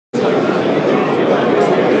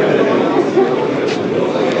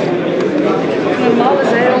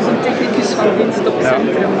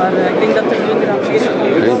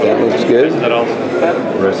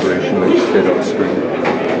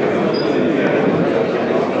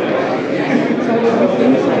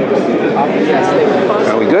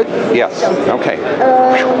Yes. Okay.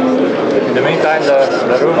 In the meantime,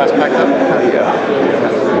 the room has packed up.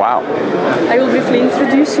 Yeah. Wow. I will briefly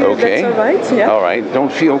introduce you. Okay. That's all right. Yeah. All right.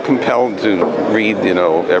 Don't feel compelled to read,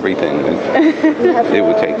 everything. It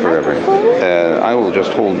would take forever. I will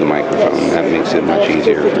just hold the microphone. That makes it much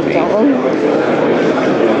easier for me.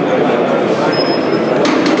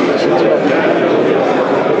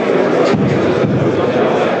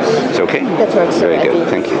 It's okay? That works. Very good.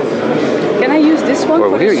 Thank you. Can I use this one?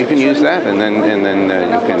 Well, here you can use that, and then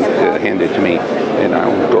you can hand it to me, and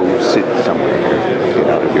I'll go sit somewhere here. Get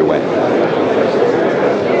out of your way.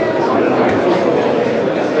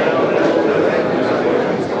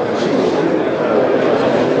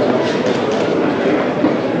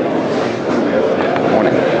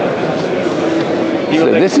 So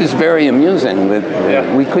this is very amusing.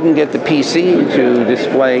 That we couldn't get the PC to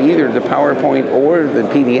display either the PowerPoint or the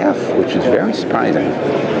PDF, which is very surprising.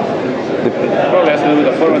 Well, that's a little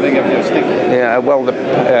bit of formatting of your stick. Yeah, well, the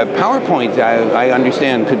PowerPoint, I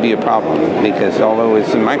understand, could be a problem, because although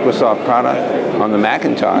it's a Microsoft product, on the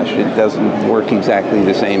Macintosh, it doesn't work exactly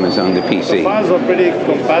the same as on the PC. The files are pretty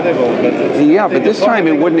compatible, but... Yeah, but this time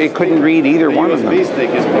it couldn't read either one of them. The USB stick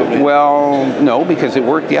is probably... Well, no, because it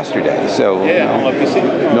worked yesterday, so... Yeah, on a PC?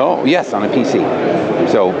 No, yes, on a PC.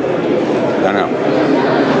 So, I don't know.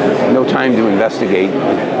 No time to investigate.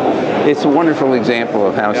 It's a wonderful example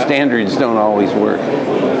of how standards don't always work.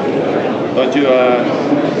 Don't you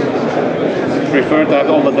prefer to have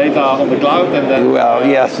all the data on the cloud and then? Well,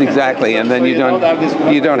 yes, exactly, and then so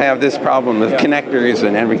you don't have this problem with connectors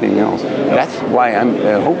and everything else. That's why I'm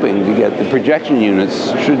hoping to get the projection units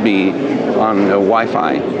should be on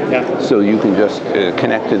Wi-Fi, so you can just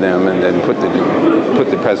connect to them and then put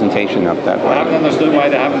the presentation up that way. I haven't understood why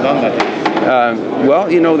they haven't done that yet. Well,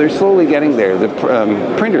 they're slowly getting there. The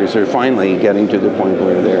printers are finally getting to the point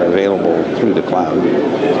where they're available through the cloud.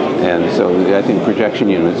 And so I think projection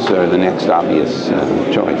units are the next obvious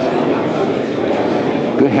choice.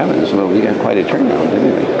 Good heavens, well, we got quite a turnout,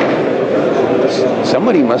 didn't we?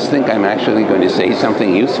 Somebody must think I'm actually going to say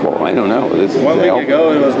something useful. I don't know. 1 week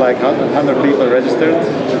ago, it was like 100 people registered.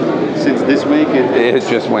 Since this week, it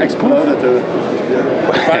just went exploded.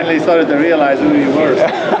 Finally started to realize who you were.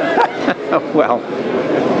 Well,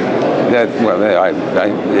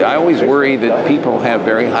 I always worry that people have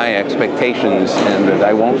very high expectations and that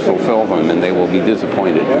I won't fulfill them and they will be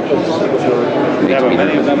disappointed. Yeah, but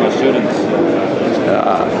many of them are students.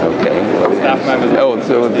 Okay. Well,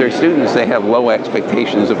 so if they're students, they have low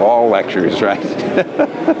expectations of all lectures, right?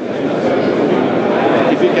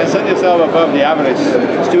 If you can set yourself above the average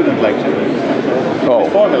student lecture. Oh,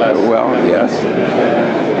 well, yes.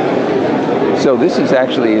 So this is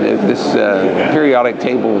actually, this periodic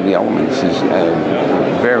table of the elements is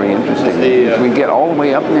very interesting. We get all the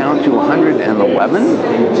way up now to 111.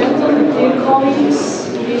 Gentlemen, dear colleagues,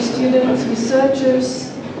 dear students,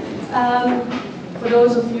 researchers, for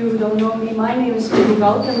those of you who don't know me, my name is KULeuven.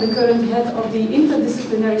 I'm the current head of the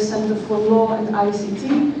Interdisciplinary Center for Law and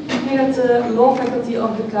ICT here at the Law Faculty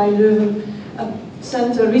of the KULeuven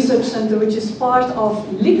Research Center, which is part of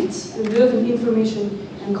LICT, the Leuven Information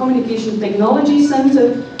and Communication Technology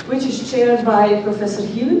Center, which is chaired by Professor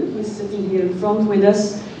Hielen, who is sitting here in front with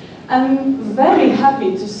us. I'm very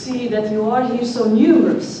happy to see that you are here so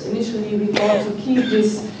numerous. Initially we thought to keep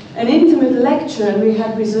this an intimate lecture, and we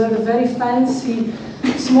had reserved a very fancy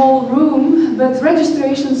small room, but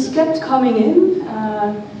registrations kept coming in,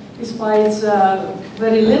 despite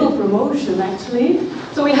very little promotion actually.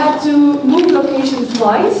 So we had to move location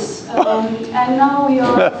twice, and now we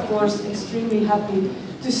are, of course, extremely happy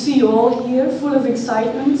to see you all here, full of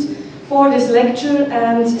excitement for this lecture,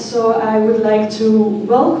 and so I would like to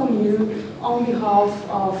welcome you on behalf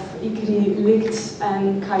of ICRI, LICT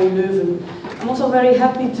and KULeuven. I'm also very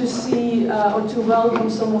happy to see or to welcome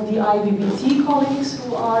some of the IBBT colleagues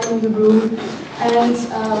who are in the room, and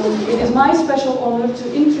it is my special honor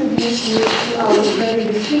to introduce you to our very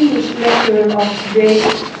distinguished lecturer of today,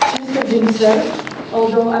 Mr. Vint Cerf,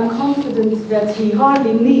 although I'm confident that he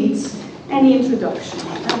hardly needs any introduction,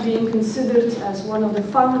 being considered as one of the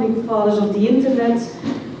founding fathers of the Internet,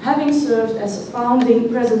 having served as founding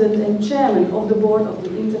president and chairman of the board of the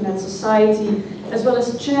Internet Society, as well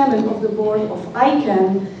as chairman of the board of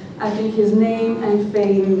ICANN. I think his name and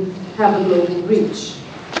fame have a global reach.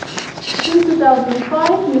 Since 2005,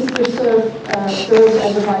 Mr. Cerf serves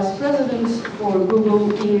as a vice president for Google,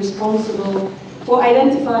 being responsible for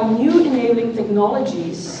identifying new enabling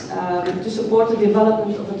technologies to support the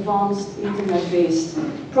development of advanced internet-based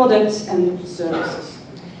products and services.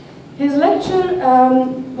 His lecture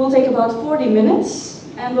will take about 40 minutes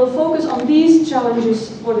and will focus on these challenges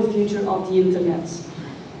for the future of the internet.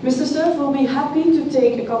 Mr. Cerf will be happy to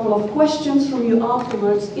take a couple of questions from you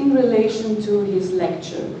afterwards in relation to his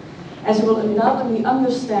lecture. As you will undoubtedly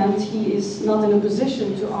understand, he is not in a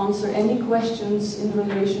position to answer any questions in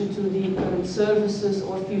relation to the current services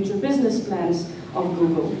or future business plans of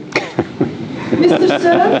Google. Mr.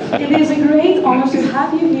 Cerf, it is a great honor to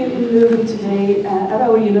have you here in Leuven today at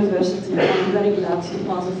our university. I'm very glad to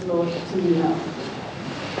pass the floor to you now.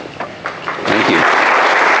 Thank you.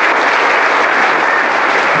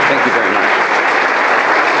 Thank you very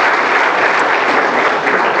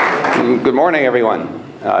much. Good morning, everyone.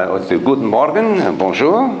 Let's do Guten Morgen,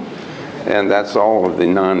 bonjour, and that's all of the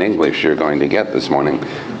non-English you're going to get this morning.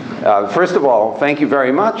 First of all, thank you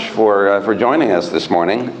very much for joining us this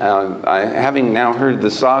morning. Having now heard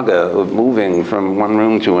the saga of moving from one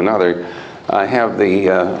room to another, I have the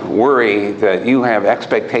worry that you have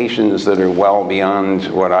expectations that are well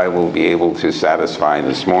beyond what I will be able to satisfy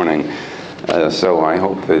this morning. So I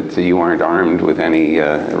hope that you aren't armed with any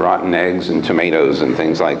rotten eggs and tomatoes and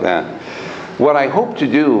things like that. What I hope to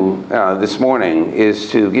do this morning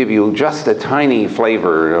is to give you just a tiny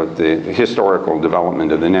flavor of the historical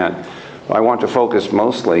development of the net. I want to focus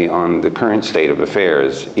mostly on the current state of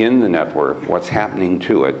affairs in the network, what's happening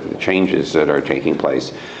to it, the changes that are taking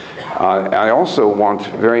place. I also want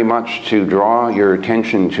very much to draw your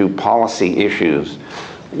attention to policy issues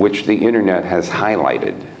which the internet has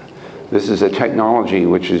highlighted. This is a technology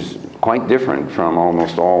which is quite different from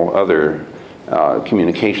almost all other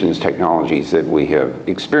communications technologies that we have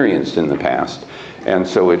experienced in the past. And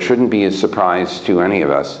so it shouldn't be a surprise to any of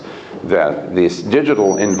us that this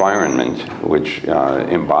digital environment, which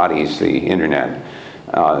embodies the internet,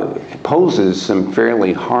 poses some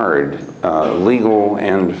fairly hard legal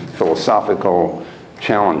and philosophical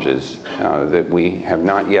challenges that we have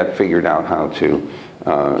not yet figured out how to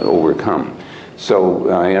overcome. So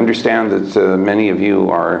I understand that many of you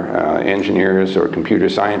are engineers or computer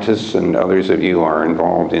scientists, and others of you are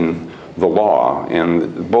involved in the law,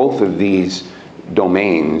 and both of these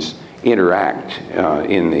domains interact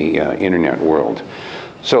in the internet world.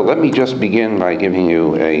 So let me just begin by giving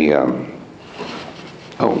you a,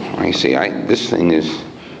 oh, I see, this thing is,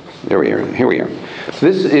 there we are, here we are.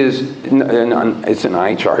 This is, it's an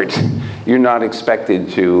eye chart. You're not expected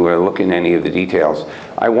to look in any of the details.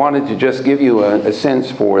 I wanted to just give you a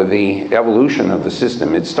sense for the evolution of the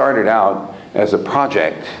system. It started out as a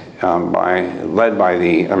project led by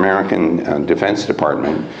the American Defense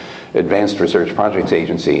Department, Advanced Research Projects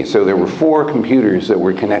Agency. So there were 4 computers that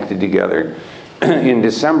were connected together in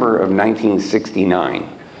December of 1969.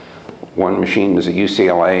 One machine was at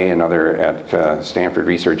UCLA, another at Stanford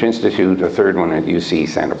Research Institute, a third one at UC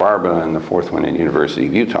Santa Barbara, and the 4th one at University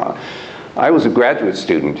of Utah. I was a graduate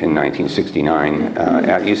student in 1969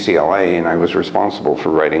 at UCLA, and I was responsible for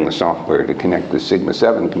writing the software to connect the Sigma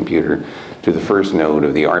 7 computer to the first node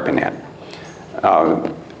of the ARPANET.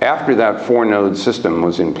 After that 4-node system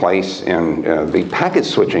was in place, and the packet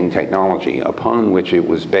switching technology upon which it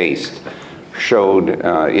was based showed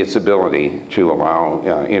its ability to allow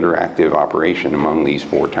interactive operation among these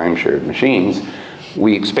 4 time-shared machines,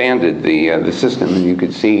 we expanded the system, and you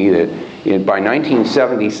could see that by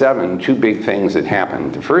 1977, 2 big things had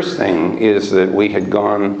happened. The first thing is that we had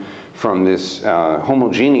gone from this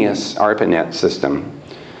homogeneous ARPANET system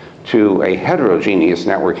to a heterogeneous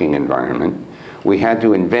networking environment. We had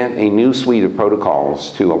to invent a new suite of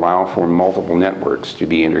protocols to allow for multiple networks to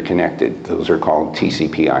be interconnected. Those are called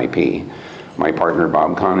TCP/IP. My partner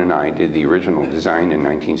Bob Kahn and I did the original design in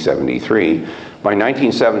 1973. By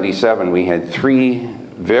 1977, we had 3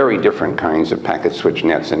 very different kinds of packet switch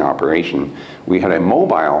nets in operation. We had a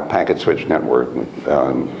mobile packet switch network,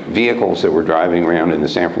 vehicles that were driving around in the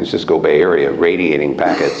San Francisco Bay Area radiating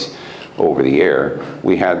packets over the air.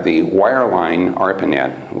 We had the wireline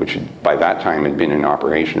ARPANET, which by that time had been in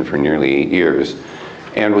operation for nearly 8 years.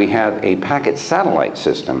 And we had a packet satellite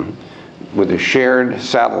system with a shared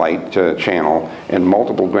satellite channel and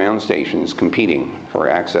multiple ground stations competing for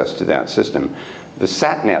access to that system. The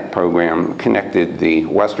SatNet program connected the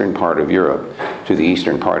western part of Europe to the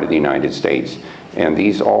eastern part of the United States.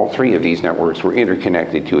 And all 3 of these networks were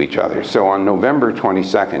interconnected to each other. So on November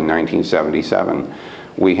 22nd, 1977,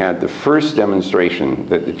 we had the first demonstration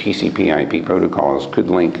that the TCP/IP protocols could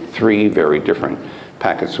link 3 very different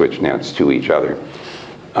packet switch nets to each other.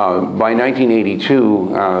 By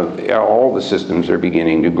 1982, all the systems are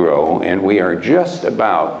beginning to grow, and we are just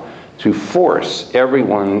about to force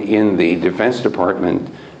everyone in the Defense Department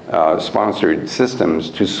sponsored systems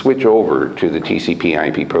to switch over to the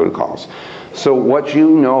TCP/IP protocols. So what you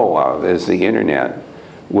know of as the internet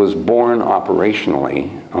was born operationally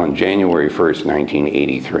on January 1st,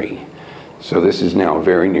 1983. So this is now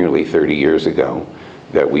very nearly 30 years ago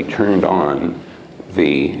that we turned on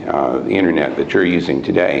the internet that you're using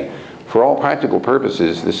today. For all practical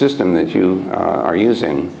purposes, the system that you are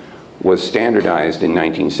using was standardized in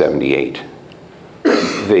 1978.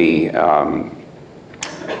 The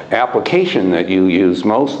application that you use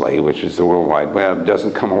mostly, which is the World Wide Web,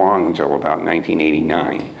 doesn't come along until about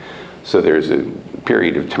 1989. So there's a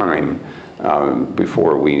period of time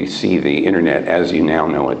before we see the internet as you now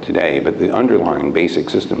know it today, but the underlying basic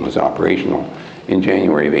system was operational in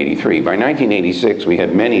January of '83. By 1986, we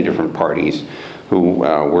had many different parties who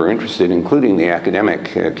were interested, including the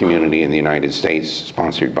academic community in the United States,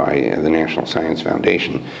 sponsored by the National Science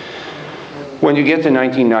Foundation. When you get to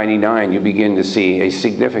 1999, you begin to see a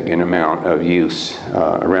significant amount of use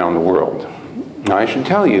around the world. Now, I should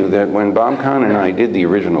tell you that when Bob Kahn and I did the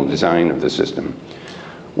original design of the system,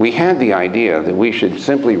 we had the idea that we should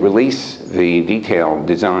simply release the detailed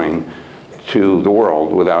design to the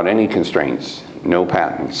world without any constraints, no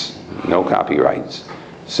patents, no copyrights.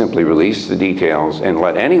 Simply release the details and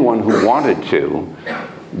let anyone who wanted to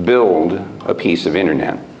build a piece of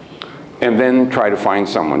internet and then try to find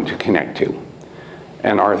someone to connect to.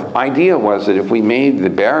 And our idea was that if we made the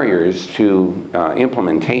barriers to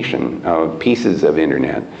implementation of pieces of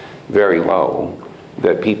internet very low,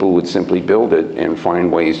 that people would simply build it and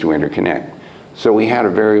find ways to interconnect. So we had a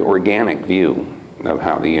very organic view of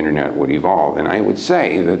how the internet would evolve. And I would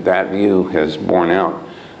say that that view has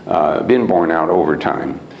been borne out over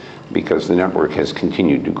time, because the network has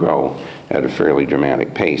continued to grow at a fairly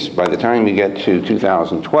dramatic pace. By the time you get to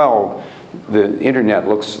 2012, the internet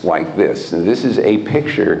looks like this. And this is a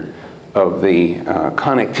picture of the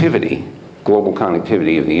connectivity, global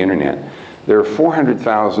connectivity of the internet. There are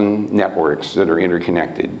 400,000 networks that are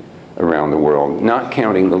interconnected around the world, not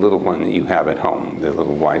counting the little one that you have at home, the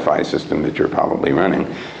little Wi-Fi system that you're probably running.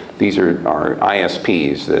 These are our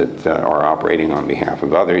ISPs that are operating on behalf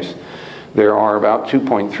of others. There are about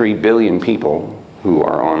 2.3 billion people who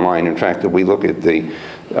are online. In fact, if we look at the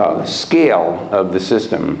scale of the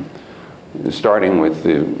system, starting with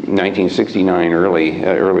the 1969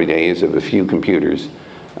 early days of a few computers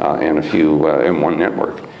and one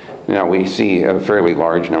network. Now we see a fairly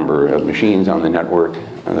large number of machines on the network.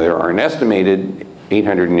 There are an estimated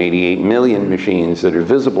 888 million machines that are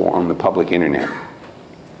visible on the public internet.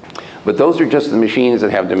 But those are just the machines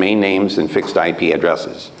that have domain names and fixed IP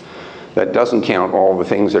addresses. That doesn't count all the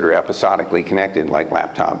things that are episodically connected, like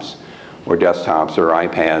laptops or desktops or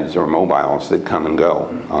iPads or mobiles that come and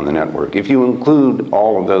go on the network. If you include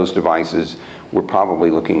all of those devices, we're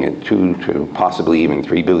probably looking at 2 to possibly even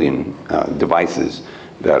 3 billion devices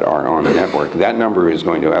that are on the network. That number is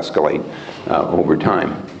going to escalate over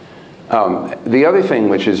time. The other thing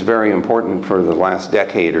which is very important for the last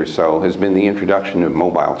decade or so has been the introduction of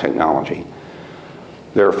mobile technology.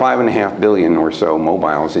 There are 5.5 billion or so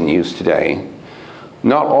mobiles in use today.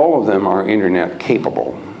 Not all of them are internet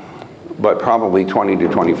capable, but probably 20 to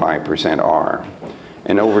 25% are.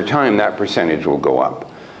 And over time, that percentage will go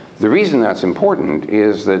up. The reason that's important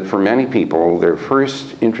is that for many people, their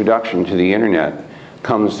first introduction to the internet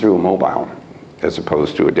comes through a mobile, as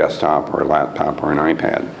opposed to a desktop or a laptop or an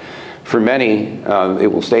iPad. For many,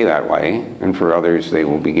 it will stay that way, and for others, they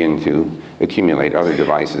will begin to accumulate other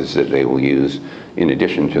devices that they will use in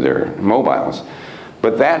addition to their mobiles.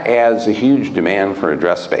 But that adds a huge demand for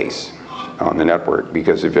address space on the network,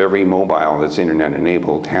 because if every mobile that's internet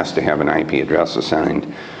enabled has to have an IP address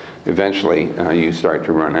assigned, eventually you start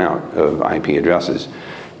to run out of IP addresses.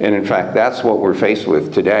 And in fact, that's what we're faced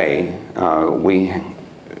with today. We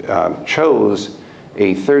chose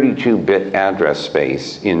a 32-bit address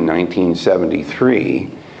space in 1973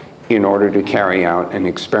 in order to carry out an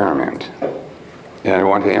experiment. And I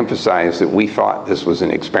want to emphasize that we thought this was an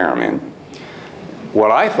experiment. What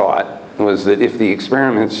I thought was that if the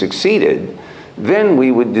experiment succeeded, then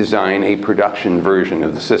we would design a production version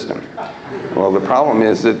of the system. Well, the problem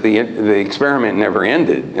is that the experiment never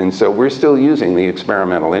ended, and so we're still using the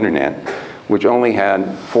experimental internet, which only had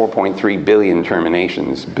 4.3 billion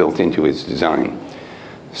terminations built into its design.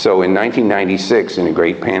 So in 1996, in a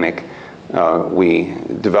great panic, we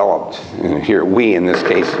developed, and here we in this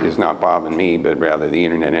case is not Bob and me, but rather the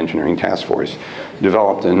Internet Engineering Task Force,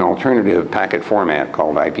 developed an alternative packet format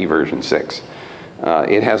called IP version 6.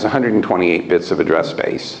 It has 128 bits of address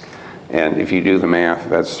space. And if you do the math,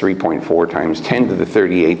 that's 3.4 times 10 to the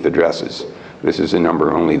 38th addresses. This is a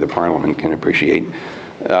number only the Parliament can appreciate.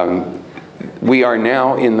 We are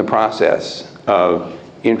now in the process of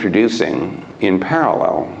introducing, in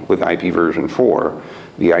parallel with IP version 4,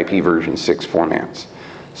 the IP version 6 formats.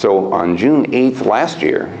 So on June 8th last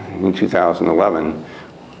year, in 2011,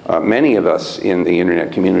 Many of us in the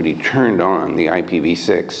internet community turned on the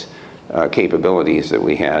IPv6 capabilities that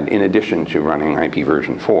we had in addition to running IP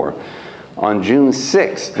version 4. On June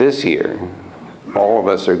 6th this year, all of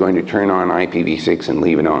us are going to turn on IPv6 and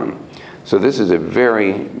leave it on. So this is a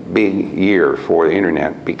very big year for the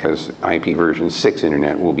internet because IP version 6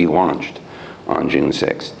 internet will be launched on June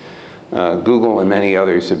 6th. Google and many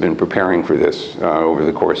others have been preparing for this over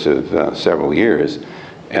the course of several years,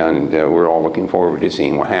 and we're all looking forward to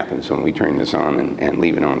seeing what happens when we turn this on and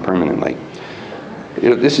leave it on permanently.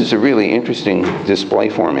 This is a really interesting display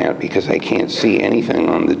format because I can't see anything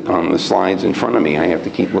on the slides in front of me. I have to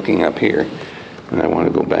keep looking up here, and I want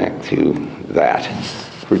to go back to that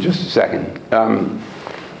for just a second.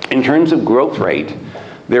 In terms of growth rate,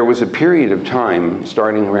 there was a period of time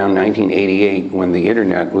starting around 1988 when the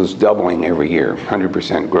internet was doubling every year,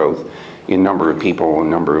 100% growth in number of people, and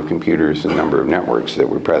number of computers, and number of networks that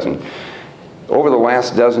were present. Over the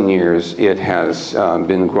last dozen years, it has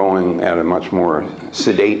been growing at a much more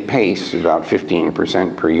sedate pace, about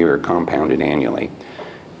 15% per year compounded annually.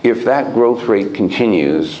 If that growth rate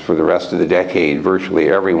continues for the rest of the decade, virtually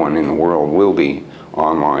everyone in the world will be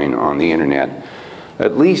online on the internet,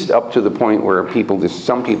 at least up to the point where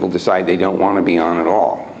some people decide they don't want to be on at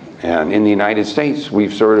all. And in the United States,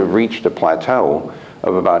 we've sort of reached a plateau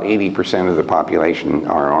of about 80% of the population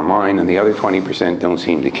are online, and the other 20% don't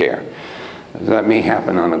seem to care. That may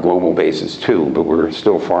happen on a global basis too, but we're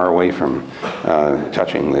still far away from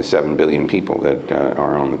touching the 7 billion people that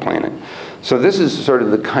are on the planet. So this is sort of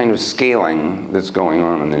the kind of scaling that's going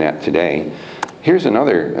on the net today. Here's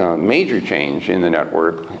another major change in the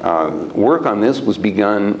network. Work on this was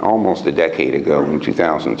begun almost a decade ago in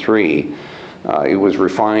 2003. It was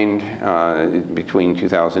refined between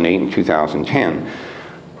 2008 and 2010.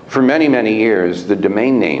 For many, many years, the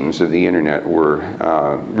domain names of the internet were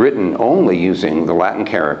written only using the Latin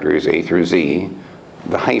characters A through Z,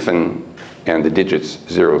 the hyphen, and the digits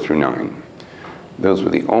 0 through 9. Those were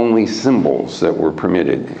the only symbols that were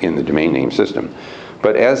permitted in the domain name system.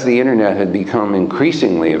 But as the internet had become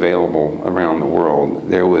increasingly available around the world,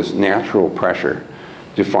 there was natural pressure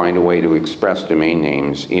to find a way to express domain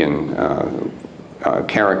names in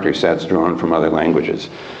character sets drawn from other languages.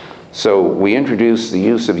 So we introduced the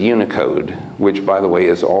use of Unicode, which, by the way,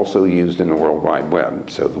 is also used in the World Wide Web.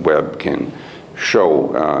 So the web can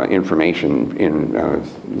show information in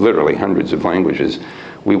literally hundreds of languages.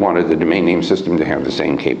 We wanted the domain name system to have the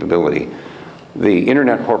same capability. The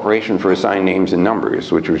Internet Corporation for Assigned Names and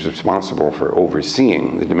Numbers, which was responsible for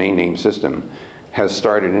overseeing the domain name system, has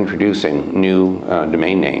started introducing new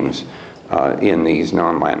domain names in these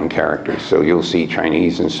non-Latin characters. So you'll see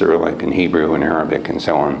Chinese and Cyrillic and Hebrew and Arabic and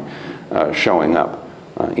so on showing up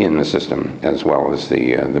in the system, as well as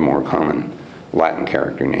the more common Latin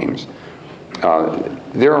character names.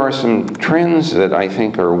 There are some trends that I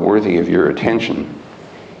think are worthy of your attention.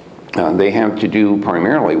 They have to do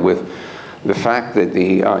primarily with the fact that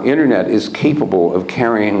the internet is capable of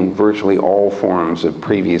carrying virtually all forms of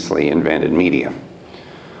previously invented media.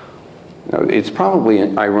 Now, it's probably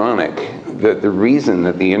ironic that the reason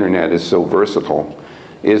that the internet is so versatile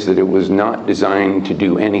is that it was not designed to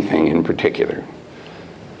do anything in particular.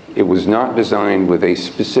 It was not designed with a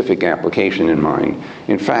specific application in mind.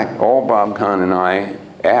 In fact, all Bob Kahn and I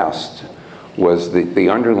asked was that the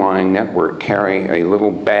underlying network carry a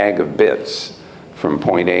little bag of bits from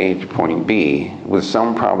point A to point B with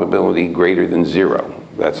some probability greater than 0.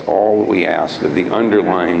 That's all we asked of the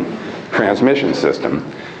underlying transmission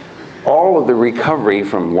system. All of the recovery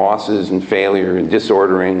from losses and failure and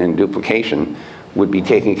disordering and duplication would be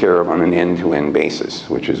taken care of on an end-to-end basis,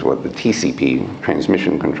 which is what the TCP,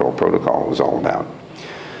 Transmission Control Protocol, was all about.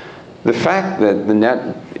 The fact that the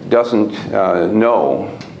net doesn't know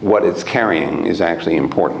what it's carrying is actually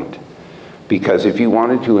important, because if you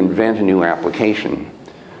wanted to invent a new application,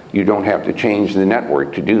 you don't have to change the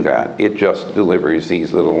network to do that. It just delivers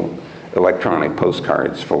these little electronic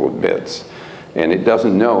postcards full of bits. And it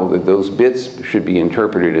doesn't know that those bits should be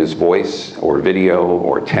interpreted as voice or video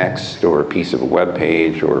or text or a piece of a web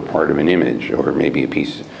page or part of an image or maybe a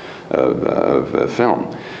piece of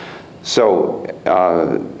film. So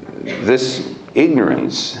this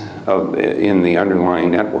ignorance in the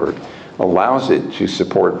underlying network allows it to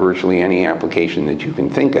support virtually any application that you can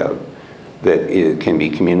think of that it can be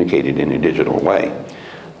communicated in a digital way.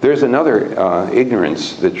 There's another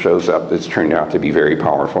ignorance that shows up that's turned out to be very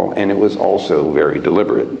powerful, and it was also very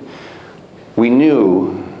deliberate. We knew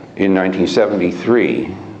in 1973,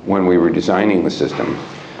 when we were designing the system,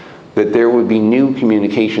 that there would be new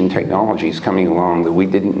communication technologies coming along that we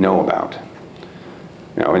didn't know about.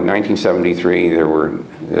 Now, in 1973, there were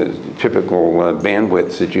typical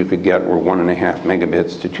bandwidths that you could get were 1.5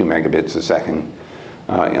 megabits to 2 megabits a second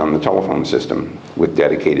on the telephone system with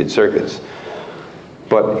dedicated circuits.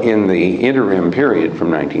 But in the interim period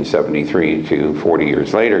from 1973 to 40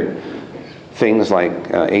 years later, things like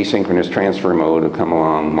asynchronous transfer mode have come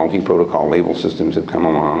along, multi-protocol label systems have come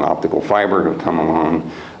along, optical fiber have come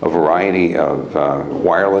along, a variety of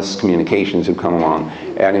wireless communications have come along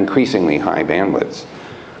at increasingly high bandwidths.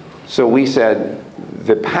 So we said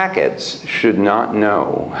the packets should not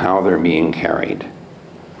know how they're being carried.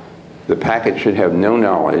 The packet should have no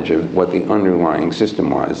knowledge of what the underlying system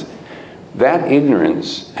was. That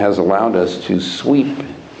ignorance has allowed us to sweep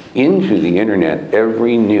into the internet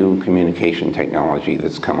every new communication technology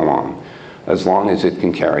that's come along, as long as it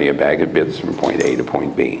can carry a bag of bits from point A to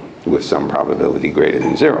point B with some probability greater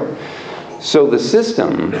than 0. So the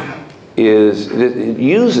system it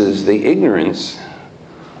uses the ignorance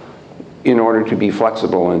in order to be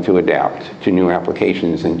flexible and to adapt to new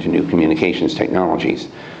applications and to new communications technologies.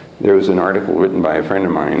 There was an article written by a friend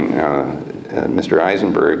of mine, Mr.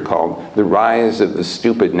 Eisenberg, called "The Rise of the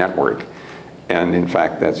Stupid Network." And in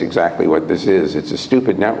fact, that's exactly what this is. It's a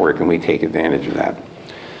stupid network, and we take advantage of that.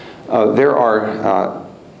 There are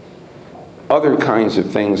other kinds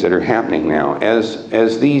of things that are happening now.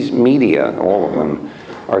 As these media, all of them,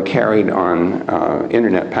 are carried on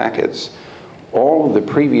internet packets, all of the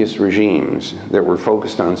previous regimes that were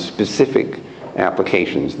focused on specific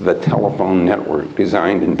applications, the telephone network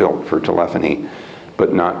designed and built for telephony,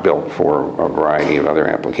 but not built for a variety of other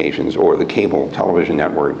applications, or the cable television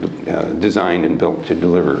network designed and built to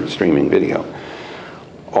deliver streaming video.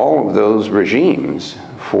 All of those regimes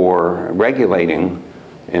for regulating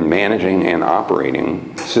and managing and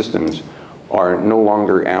operating systems are no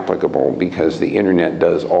longer applicable because the internet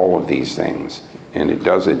does all of these things, and it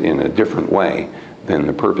does it in a different way than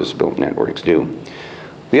the purpose-built networks do.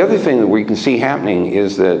 The other thing that we can see happening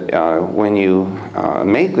is that when you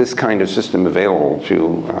make this kind of system available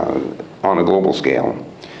on a global scale,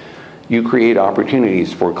 you create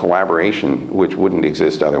opportunities for collaboration which wouldn't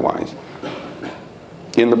exist otherwise.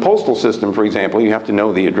 In the postal system, for example, you have to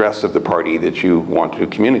know the address of the party that you want to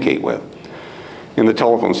communicate with. In the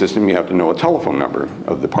telephone system, you have to know a telephone number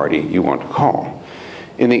of the party you want to call.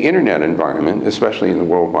 In the internet environment, especially in the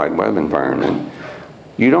World Wide Web environment,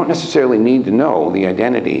 you don't necessarily need to know the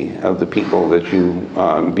identity of the people that you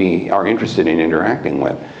are interested in interacting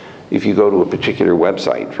with. If you go to a particular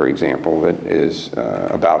website, for example, that is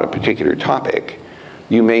about a particular topic,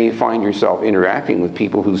 you may find yourself interacting with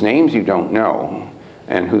people whose names you don't know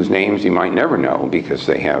and whose names you might never know because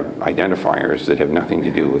they have identifiers that have nothing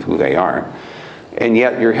to do with who they are. And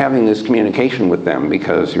yet you're having this communication with them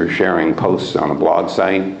because you're sharing posts on a blog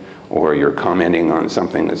site, or you're commenting on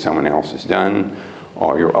something that someone else has done,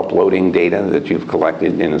 or you're uploading data that you've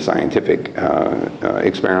collected in a scientific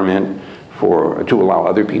experiment to allow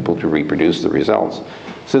other people to reproduce the results.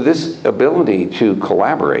 So this ability to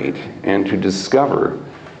collaborate and to discover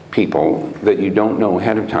people that you don't know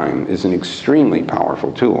ahead of time is an extremely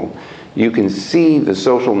powerful tool. You can see the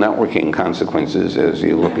social networking consequences as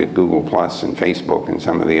you look at Google Plus and Facebook and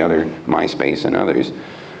some of the other, MySpace and others.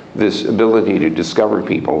 This ability to discover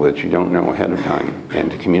people that you don't know ahead of time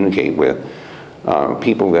and to communicate with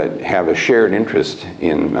people that have a shared interest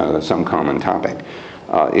in some common topic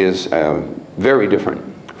is very different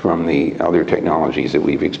from the other technologies that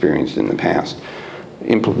we've experienced in the past.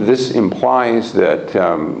 This implies that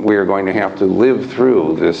we are going to have to live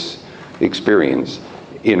through this experience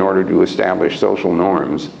in order to establish social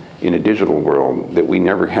norms in a digital world that we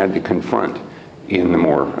never had to confront in the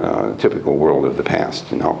more typical world of the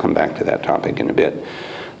past. And I'll come back to that topic in a bit.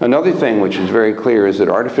 Another thing which is very clear is that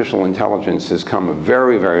artificial intelligence has come a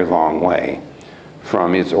very, very long way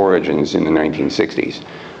from its origins in the 1960s.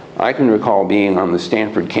 I can recall being on the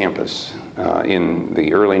Stanford campus in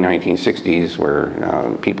the early 1960s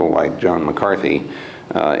where people like John McCarthy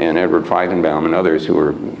and Edward Feigenbaum and others who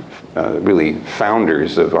were really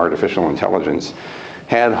founders of artificial intelligence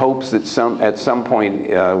had hopes that at some point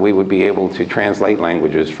we would be able to translate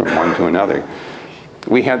languages from one to another.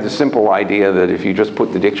 We had the simple idea that if you just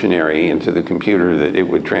put the dictionary into the computer that it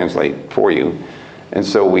would translate for you. And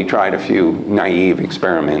so we tried a few naive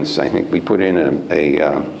experiments. I think we put in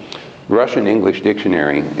a Russian-English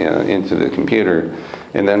dictionary into the computer,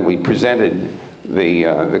 and then we presented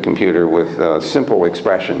the computer with a simple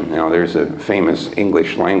expression. Now there's a famous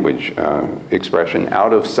English language expression,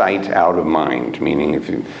 out of sight, out of mind, meaning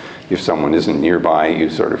if someone isn't nearby, you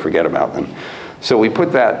sort of forget about them. So we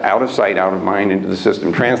put that out of sight, out of mind into the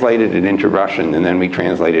system, translated it into Russian, and then we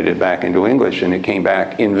translated it back into English, and it came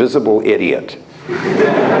back invisible idiot.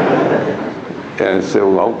 And so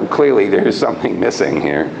well, clearly there's something missing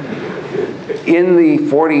here. In the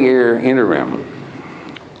 40-year interim,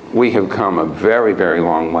 we have come a very, very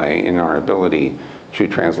long way in our ability to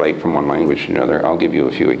translate from one language to another. I'll give you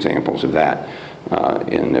a few examples of that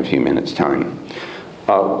in a few minutes' time.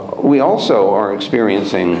 We also are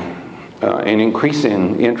experiencing an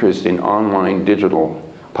increasing interest in online digital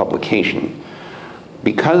publication.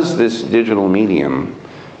 Because this digital medium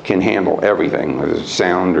can handle everything, whether it's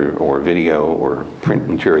sound or video or print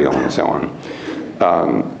material and so on.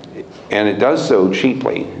 And it does so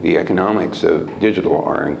cheaply. The economics of digital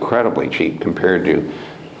are incredibly cheap compared to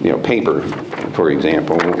paper, for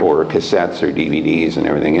example, or cassettes or DVDs and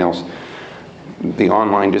everything else. The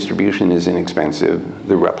online distribution is inexpensive.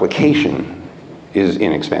 The replication is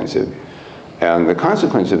inexpensive. And the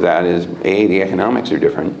consequence of that is, A, the economics are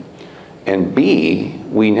different, and B,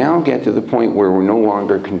 we now get to the point where we're no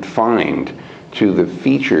longer confined to the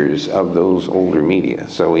features of those older media.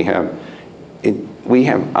 So we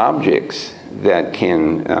have objects that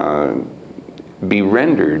can be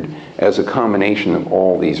rendered as a combination of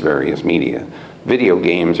all these various media. Video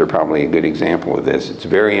games are probably a good example of this. It's a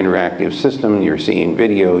very interactive system. You're seeing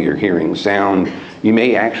video, you're hearing sound. You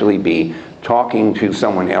may actually be talking to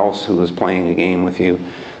someone else who is playing a game with you.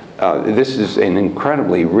 This is an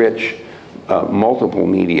incredibly rich multiple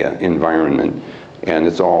media environment, and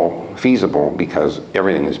it's all feasible because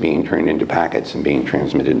everything is being turned into packets and being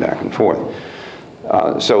transmitted back and forth.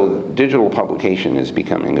 So digital publication is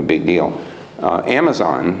becoming a big deal.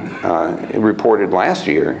 Amazon reported last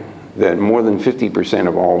year that more than 50%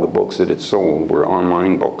 of all the books that it sold were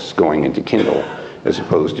online books going into Kindle as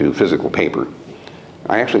opposed to physical paper.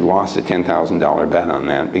 I actually lost a $10,000 bet on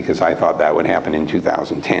that because I thought that would happen in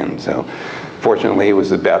 2010. So fortunately, it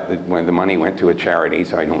was a bet that when the money went to a charity,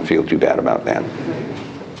 so I don't feel too bad about that.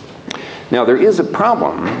 Now, there is a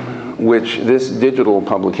problem which this digital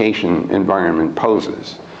publication environment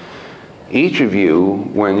poses. Each of you,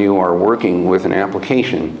 when you are working with an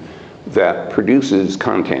application that produces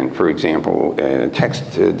content, for example, a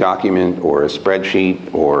text document or a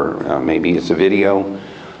spreadsheet, or maybe it's a video,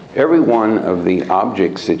 every one of the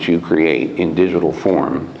objects that you create in digital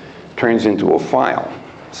form turns into a file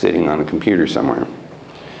sitting on a computer somewhere.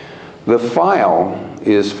 The file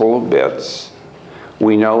is full of bits.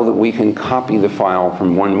 We know that we can copy the file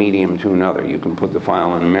from one medium to another. You can put the file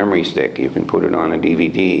on a memory stick, you can put it on a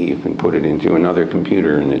DVD, you can put it into another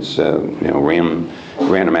computer and it's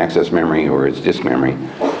random access memory or it's disk memory.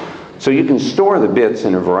 So you can store the bits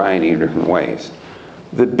in a variety of different ways.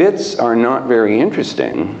 The bits are not very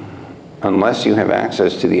interesting unless you have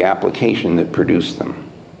access to the application that produced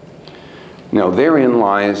them. Now, therein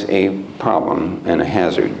lies a problem and a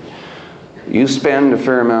hazard. You spend a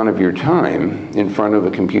fair amount of your time in front of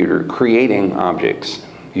a computer creating objects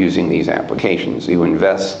using these applications. You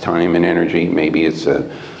invest time and energy. Maybe it's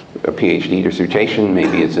a PhD dissertation,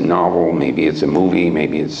 maybe it's a novel, maybe it's a movie,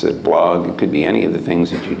 maybe it's a blog. It could be any of the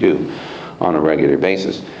things that you do on a regular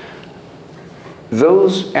basis.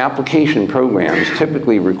 Those application programs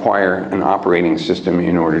typically require an operating system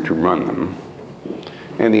in order to run them.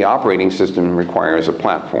 And the operating system requires a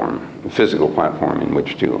platform, a physical platform in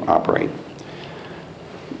which to operate.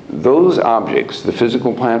 Those objects, the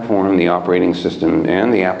physical platform, the operating system,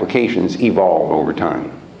 and the applications evolve over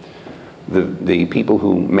time. The people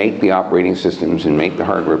who make the operating systems and make the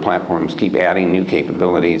hardware platforms keep adding new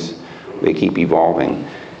capabilities. They keep evolving.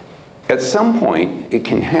 At some point, it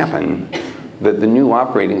can happen that the new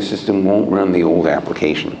operating system won't run the old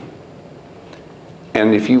application.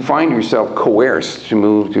 And if you find yourself coerced to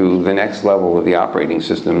move to the next level of the operating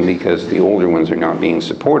system because the older ones are not being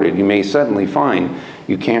supported, you may suddenly find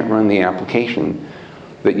you can't run the application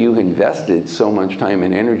that you invested so much time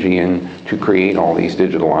and energy in to create all these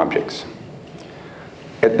digital objects.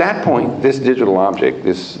 At that point, this digital object,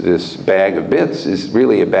 this bag of bits, is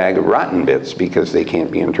really a bag of rotten bits because they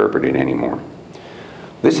can't be interpreted anymore.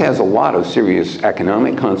 This has a lot of serious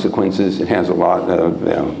economic consequences. It has a lot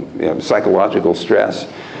of psychological stress.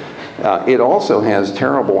 It also has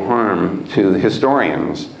terrible harm to the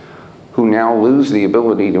historians who now lose the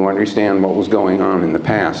ability to understand what was going on in the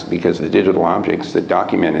past because the digital objects that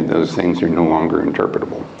documented those things are no longer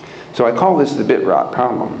interpretable. So I call this the bit rot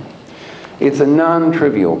problem. It's a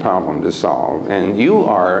non-trivial problem to solve, and you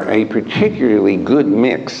are a particularly good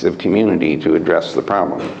mix of community to address the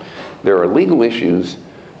problem. There are legal issues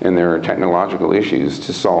and there are technological issues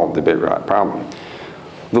to solve the bit rot problem.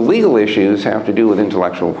 The legal issues have to do with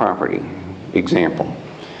intellectual property. Example,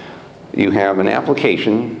 you have an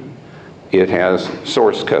application, it has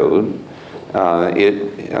source code,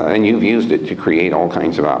 and you've used it to create all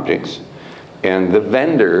kinds of objects. and the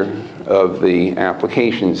vendor of the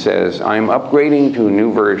application says, I'm upgrading to a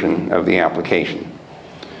new version of the application.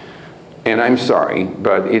 And I'm sorry,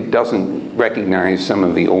 but it doesn't recognize some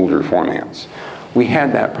of the older formats. We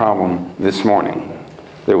had that problem this morning.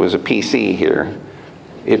 There was a PC here.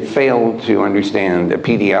 It failed to understand a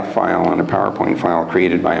PDF file and a PowerPoint file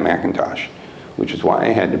created by a Macintosh, which is why I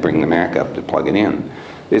had to bring the Mac up to plug it in.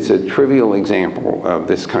 It's a trivial example of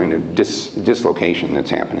this kind of dislocation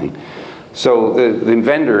that's happening. So the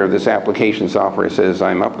vendor of this application software says,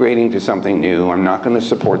 I'm upgrading to something new. I'm not going to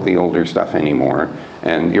support the older stuff anymore.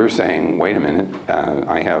 And you're saying, wait a minute,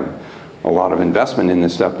 I have a lot of investment in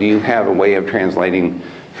this stuff. Do you have a way of translating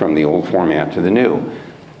from the old format to the new?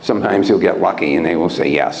 Sometimes you'll get lucky and they will say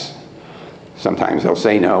yes. Sometimes they'll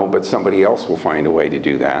say no, but somebody else will find a way to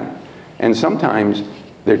do that. And sometimes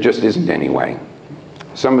there just isn't any way.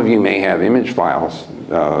 Some of you may have image files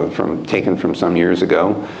taken from some years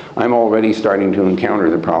ago. I'm already starting to encounter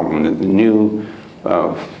the problem that the new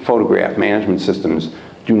photograph management systems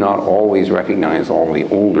do not always recognize all the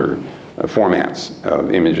older formats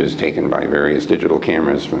of images taken by various digital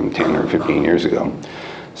cameras from 10 or 15 years ago.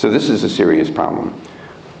 So this is a serious problem.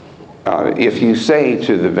 If you say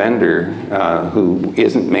to the vendor who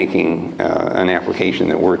isn't making an application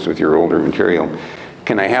that works with your older material,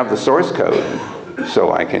 can I have the source code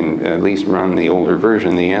so I can at least run the older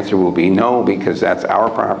version, the answer will be no, because that's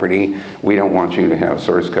our property. We don't want you to have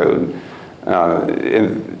source code.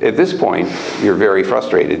 At this point, you're very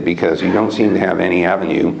frustrated because you don't seem to have any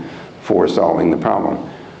avenue for solving the problem.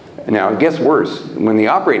 Now, it gets worse. When the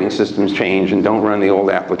operating systems change and don't run the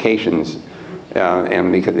old applications,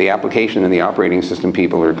 and because the application and the operating system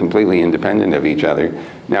people are completely independent of each other,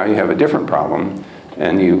 now you have a different problem.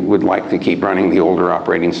 And you would like to keep running the older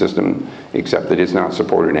operating system, except that it's not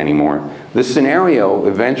supported anymore. This scenario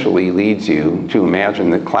eventually leads you to imagine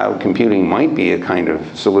that cloud computing might be a kind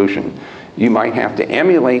of solution. You might have to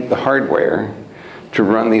emulate the hardware to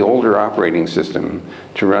run the older operating system,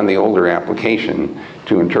 to run the older application,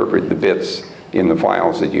 to interpret the bits in the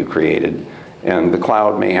files that you created. And the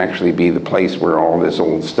cloud may actually be the place where all this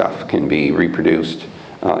old stuff can be reproduced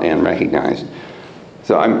and recognized.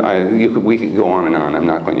 So we could go on and on. I'm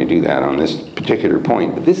not going to do that on this particular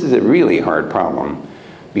point. But this is a really hard problem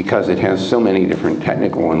because it has so many different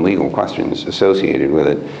technical and legal questions associated with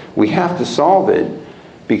it. We have to solve it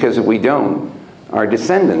because if we don't, our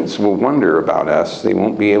descendants will wonder about us. They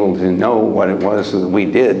won't be able to know what it was that we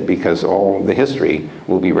did because all the history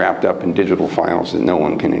will be wrapped up in digital files that no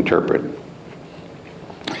one can interpret.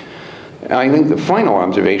 I think the final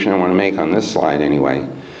observation I want to make on this slide anyway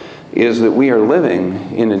is that we are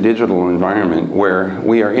living in a digital environment where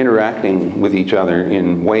we are interacting with each other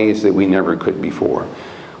in ways that we never could before.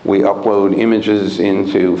 We upload images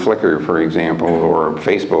into Flickr, for example, or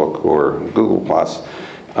Facebook, or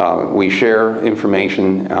Google+. We share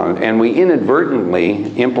information, and we inadvertently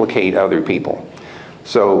implicate other people.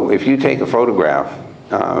 So if you take a photograph,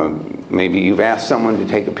 maybe you've asked someone to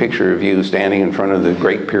take a picture of you standing in front of the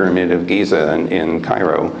Great Pyramid of Giza in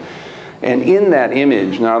Cairo. And in that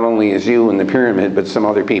image, not only is you and the pyramid, but some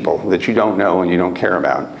other people that you don't know and you don't care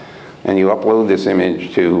about. And you upload this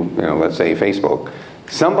image to, let's say, Facebook.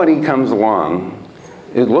 Somebody comes along,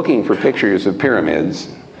 is looking for pictures of pyramids,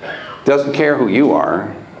 doesn't care who you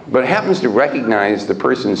are, but happens to recognize the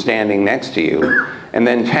person standing next to you, and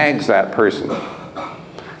then tags that person.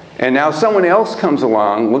 And now someone else comes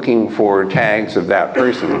along looking for tags of that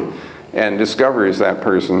person and discovers that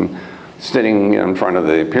person sitting in front of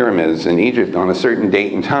the pyramids in Egypt on a certain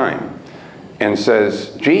date and time and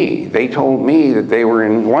says, gee, they told me that they were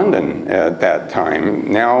in London at that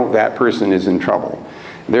time. Now that person is in trouble.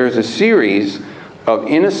 There's a series of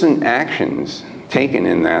innocent actions taken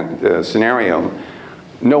in that scenario,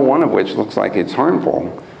 no one of which looks like it's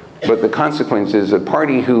harmful, but the consequence is a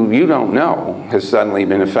party who you don't know has suddenly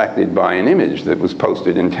been affected by an image that was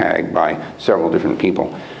posted and tagged by several different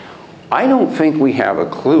people. I don't think we have a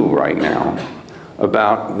clue right now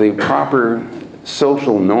about the proper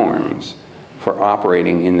social norms for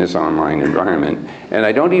operating in this online environment, and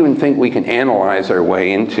I don't even think we can analyze our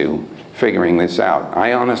way into figuring this out.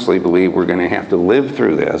 I honestly believe we're going to have to live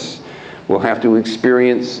through this. We'll have to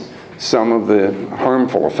experience some of the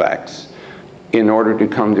harmful effects in order to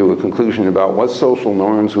come to a conclusion about what social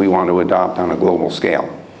norms we want to adopt on a global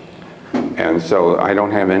scale. And so I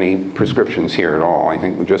don't have any prescriptions here at all. I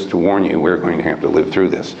think just to warn you, we're going to have to live through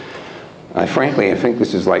this. Frankly, I think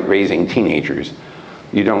this is like raising teenagers.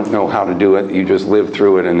 You don't know how to do it, you just live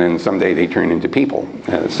through it, and then someday they turn into people.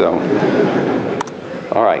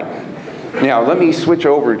 All right. Now, let me switch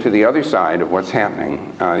over to the other side of what's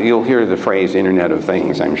happening. You'll hear the phrase Internet of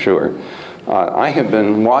Things, I'm sure. I have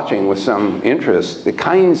been watching with some interest the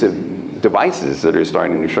kinds of devices that are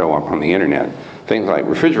starting to show up on the internet. Things like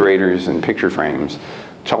refrigerators and picture frames,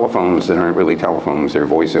 telephones that aren't really telephones, they're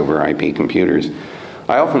voice over IP computers.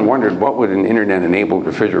 I often wondered, what would an internet-enabled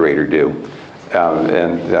refrigerator do?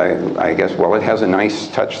 I guess, well, it has a nice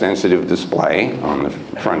touch-sensitive display on the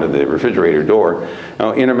front of the refrigerator door.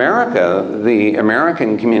 Now, in America, the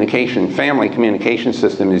American family communication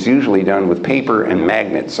system is usually done with paper and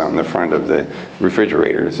magnets on the front of the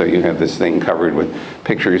refrigerator. So you have this thing covered with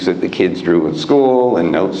pictures that the kids drew at school and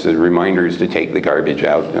notes and reminders to take the garbage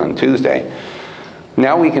out on Tuesday.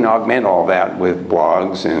 Now we can augment all that with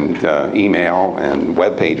blogs and email and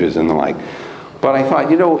web pages and the like. But I thought,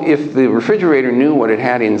 you know, if the refrigerator knew what it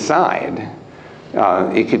had inside,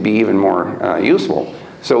 it could be even more useful.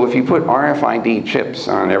 So if you put RFID chips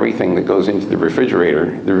on everything that goes into the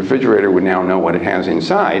refrigerator would now know what it has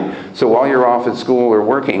inside. So while you're off at school or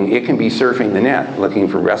working, it can be surfing the net looking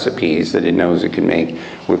for recipes that it knows it can make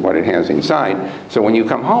with what it has inside. So when you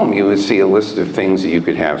come home, you would see a list of things that you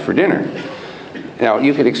could have for dinner. Now,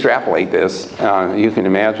 you could extrapolate this. You can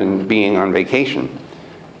imagine being on vacation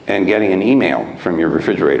and getting an email from your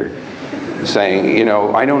refrigerator saying, you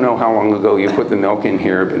know, I don't know how long ago you put the milk in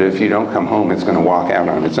here, but if you don't come home, it's going to walk out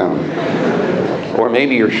on its own. Or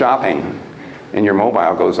maybe you're shopping and your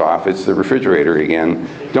mobile goes off. It's the refrigerator again.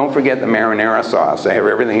 Don't forget the marinara sauce. I have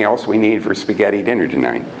everything else we need for spaghetti dinner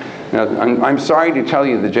tonight. Now, I'm sorry to tell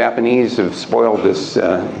you the Japanese have spoiled this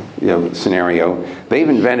scenario. They've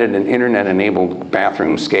invented an internet-enabled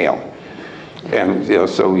bathroom scale. And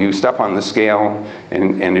so you step on the scale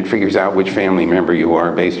and it figures out which family member you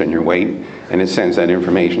are based on your weight, and it sends that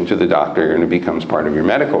information to the doctor and it becomes part of your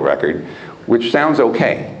medical record, which sounds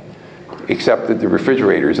okay, except that the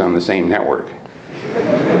refrigerator is on the same network.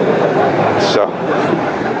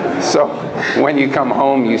 So when you come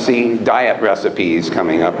home, you see diet recipes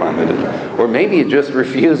coming up on the, or maybe it just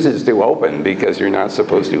refuses to open because you're not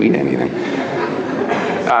supposed to eat anything.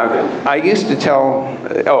 I used to tell,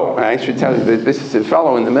 I should tell you that this is a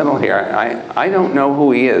fellow in the middle here. I don't know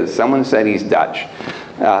who he is. Someone said he's Dutch.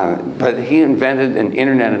 But he invented an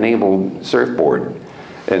internet-enabled surfboard.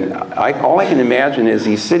 And all I can imagine is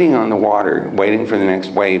he's sitting on the water waiting for the next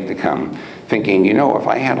wave to come, thinking, you know, if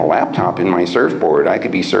I had a laptop in my surfboard, I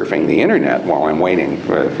could be surfing the internet while I'm waiting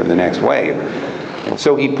for the next wave.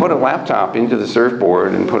 So he put a laptop into the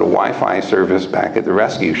surfboard and put a Wi-Fi service back at the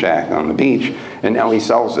rescue shack on the beach, and now he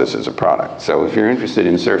sells this as a product. So if you're interested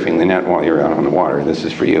in surfing the net while you're out on the water, this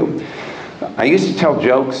is for you. I used to tell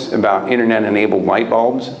jokes about internet-enabled light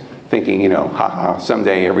bulbs, thinking, you know, haha,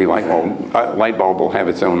 someday every light bulb will have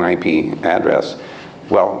its own IP address.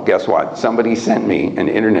 Well, guess what? Somebody sent me an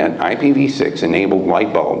internet IPv6 enabled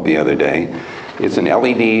light bulb the other day. It's an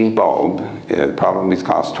LED bulb. It probably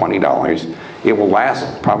costs $20. It will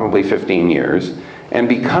last probably 15 years. And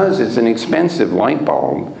because it's an expensive light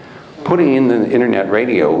bulb, putting in the internet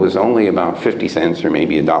radio was only about 50 cents or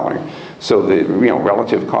maybe $1. So the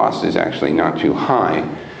relative cost is actually not too high.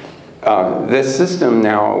 This system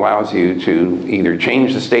now allows you to either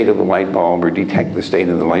change the state of the light bulb or detect the state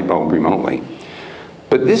of the light bulb remotely.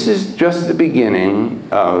 But this is just the beginning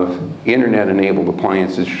of internet-enabled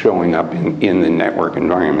appliances showing up in the network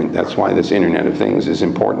environment. That's why this Internet of Things is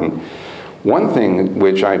important. One thing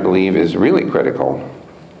which I believe is really critical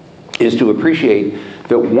is to appreciate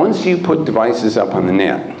that once you put devices up on the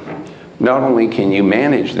net, not only can you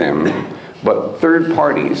manage them, but third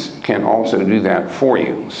parties can also do that for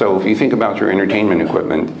you. So if you think about your entertainment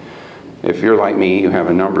equipment, if you're like me, you have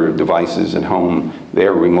a number of devices at home.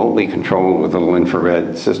 They're remotely controlled with little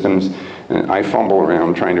infrared systems. And I fumble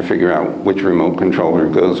around trying to figure out which remote controller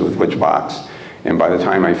goes with which box. And by the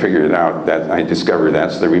time I figure it out, I discover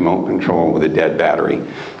that's the remote control with a dead battery.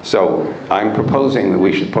 So I'm proposing that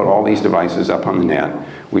we should put all these devices up on the net.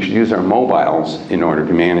 We should use our mobiles in order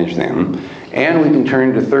to manage them. And we can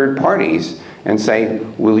turn to third parties and say,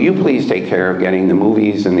 will you please take care of getting the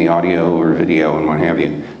movies and the audio or video and what have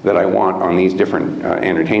you that I want on these different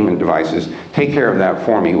entertainment devices? Take care of that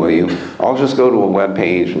for me, will you? I'll just go to a web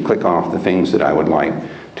page and click off the things that I would like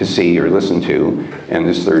to see or listen to, and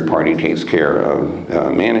this third party takes care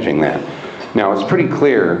of managing that. Now, it's pretty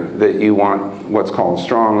clear that you want what's called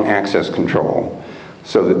strong access control,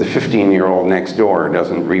 so that the 15-year-old next door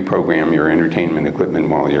doesn't reprogram your entertainment equipment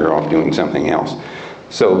while you're off doing something else.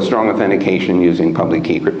 So strong authentication using public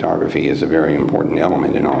key cryptography is a very important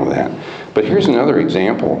element in all of that. But here's another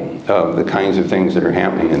example of the kinds of things that are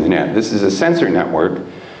happening in the net. This is a sensor network,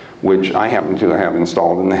 which I happen to have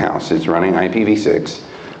installed in the house. It's running IPv6.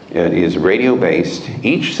 It is radio-based.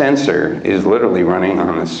 Each sensor is literally running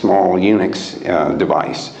on a small Unix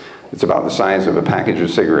device. It's about the size of a package of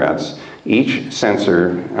cigarettes. Each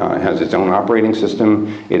sensor has its own operating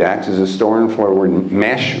system. It acts as a store and forward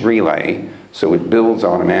mesh relay, so it builds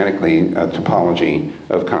automatically a topology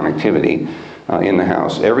of connectivity in the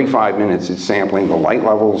house. Every 5 minutes it's sampling the light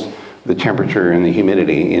levels, the temperature, and the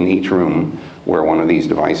humidity in each room where one of these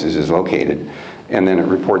devices is located. And then it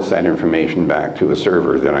reports that information back to a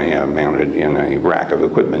server that I have mounted in a rack of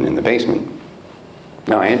equipment in the basement.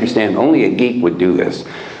 Now, I understand only a geek would do this,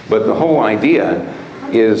 but the whole idea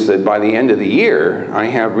is that by the end of the year, I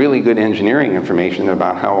have really good engineering information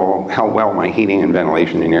about how well my heating and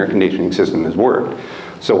ventilation and air conditioning system has worked.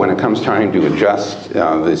 So when it comes time to adjust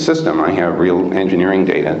the system, I have real engineering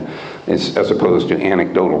data as opposed to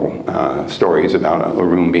anecdotal stories about a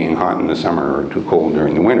room being hot in the summer or too cold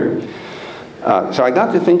during the winter. So I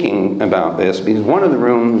got to thinking about this because one of the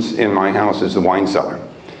rooms in my house is the wine cellar.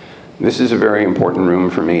 This is a very important room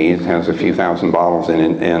for me. It has a few thousand bottles in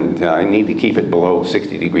it, and I need to keep it below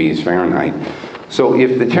 60 degrees Fahrenheit. So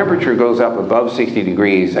if the temperature goes up above 60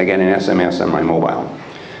 degrees, I get an SMS on my mobile.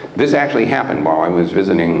 This actually happened while I was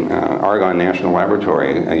visiting Argonne National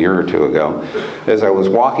Laboratory a year or two ago. As I was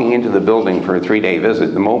walking into the building for a 3-day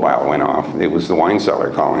visit, the mobile went off. It was the wine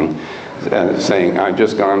cellar calling, saying, I've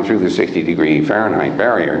just gone through the 60-degree Fahrenheit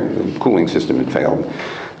barrier. The cooling system had failed.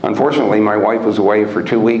 Unfortunately, my wife was away for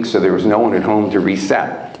 2 weeks, so there was no one at home to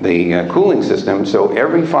reset the cooling system. So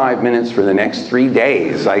every 5 minutes for the next 3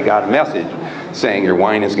 days, I got a message saying your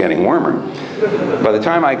wine is getting warmer. By the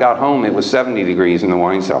time I got home, it was 70 degrees in the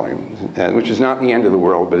wine cellar, which is not the end of the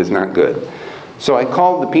world, but it's not good. So I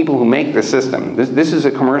called the people who make the system. This is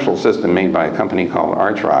a commercial system made by a company called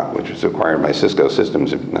Archrock, which was acquired by Cisco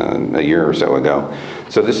Systems a year or so ago.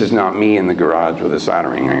 So this is not me in the garage with a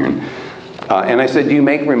soldering iron. And I said, do you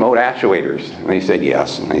make remote actuators? And they said,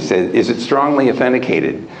 yes. And I said, is it strongly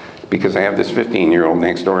authenticated? Because I have this 15-year-old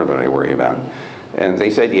next door that I worry about. And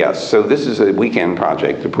they said, yes. So this is a weekend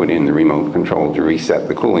project to put in the remote control to reset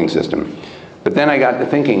the cooling system. But then I got to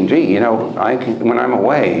thinking, gee, you know, when I'm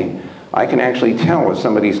away, I can actually tell if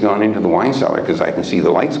somebody's gone into the wine cellar because I can see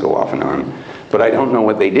the lights go off and on, but I don't know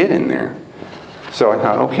what they did in there. So I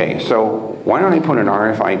thought, okay, so why don't I put an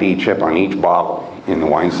RFID chip on each bottle in the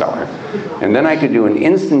wine cellar? And then I could do an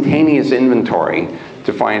instantaneous inventory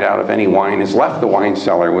to find out if any wine has left the wine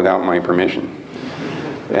cellar without my permission.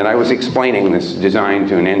 And I was explaining this design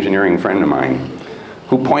to an engineering friend of mine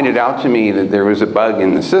who pointed out to me that there was a bug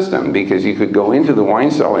in the system because you could go into the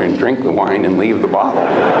wine cellar and drink the wine and leave the bottle.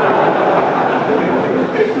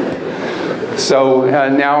 So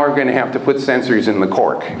now we're going to have to put sensors in the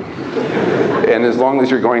cork. And as long as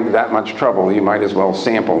you're going to that much trouble, you might as well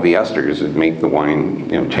sample the esters that make the wine,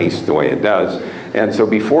 you know, taste the way it does. And so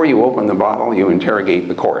before you open the bottle, you interrogate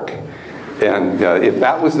the cork. And if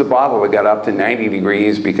that was the bottle that got up to 90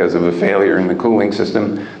 degrees because of a failure in the cooling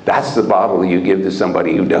system, that's the bottle you give to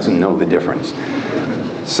somebody who doesn't know the difference.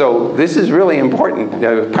 So this is really important,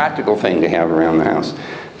 a practical thing to have around the house.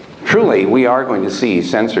 Truly, we are going to see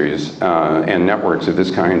sensors and networks of this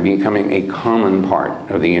kind becoming a common part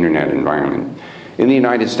of the internet environment. In the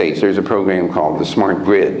United States, there's a program called the Smart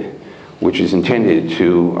Grid, which is intended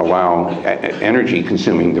to allow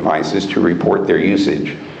energy-consuming devices to report their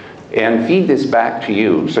usage and feed this back to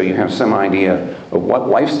you so you have some idea of what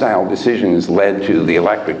lifestyle decisions led to the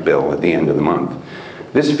electric bill at the end of the month.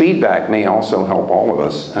 This feedback may also help all of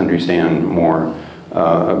us understand more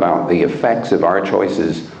about the effects of our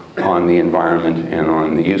choices on the environment and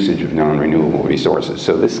on the usage of non-renewable resources.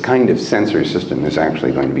 So this kind of sensor system is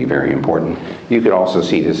actually going to be very important. You could also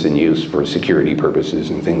see this in use for security purposes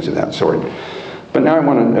and things of that sort. But now I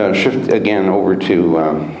want to shift again over to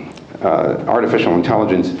artificial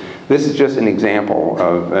intelligence. This is just an example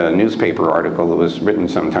of a newspaper article that was written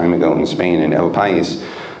some time ago in Spain in El País.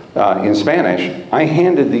 In Spanish, I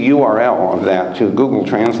handed the URL of that to Google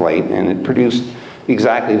Translate, and it produced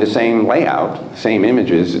exactly the same layout, same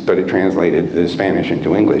images, but it translated the Spanish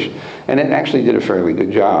into English. And it actually did a fairly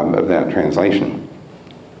good job of that translation.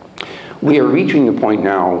 We are reaching the point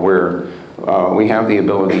now where we have the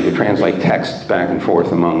ability to translate text back and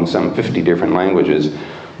forth among some 50 different languages.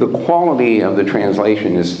 The quality of the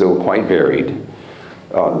translation is still quite varied.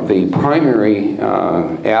 The primary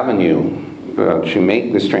avenue to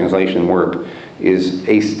make this translation work is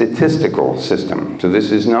a statistical system. So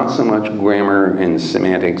this is not so much grammar and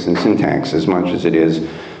semantics and syntax as much as it is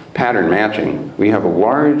pattern matching. We have a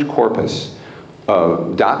large corpus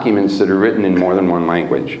of documents that are written in more than one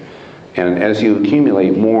language. And as you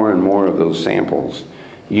accumulate more and more of those samples,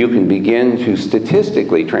 you can begin to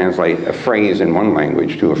statistically translate a phrase in one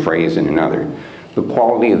language to a phrase in another. The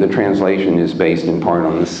quality of the translation is based in part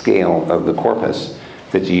on the scale of the corpus.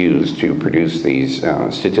 that's used to produce these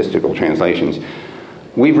statistical translations.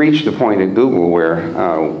 We've reached a point at Google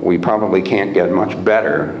where we probably can't get much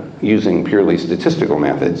better using purely statistical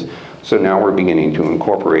methods. So now we're beginning to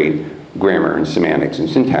incorporate grammar and semantics and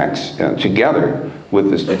syntax together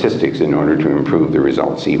with the statistics in order to improve the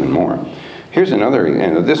results even more. Here's another,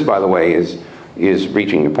 and this, by the way, is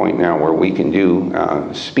reaching the point now where we can do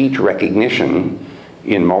speech recognition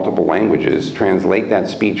in multiple languages, translate that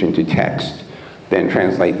speech into text, then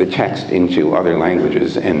translate the text into other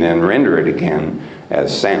languages, and then render it again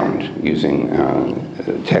as sound using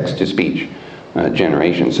text-to-speech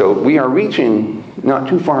generation. So we are reaching not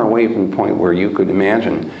too far away from the point where you could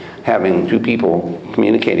imagine having two people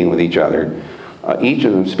communicating with each other, each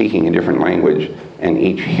of them speaking a different language, and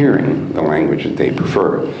each hearing the language that they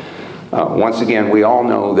prefer. Once again, we all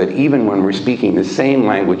know that even when we're speaking the same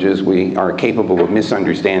languages, we are capable of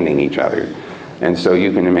misunderstanding each other. And so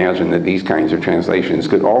you can imagine that these kinds of translations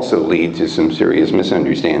could also lead to some serious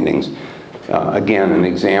misunderstandings. Again, an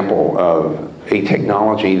example of a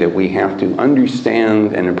technology that we have to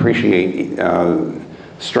understand and appreciate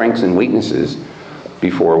strengths and weaknesses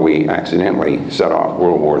before we accidentally set off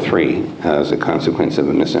World War III as a consequence of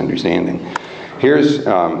a misunderstanding. Here's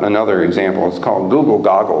another example. It's called Google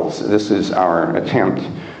Goggles. This is our attempt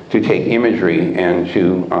to take imagery and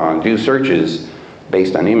to do searches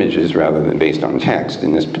based on images rather than based on text.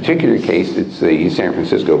 In this particular case, it's the San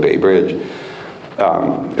Francisco Bay Bridge,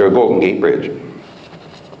 or Golden Gate Bridge.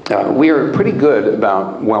 We are pretty good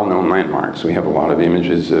about well-known landmarks. We have a lot of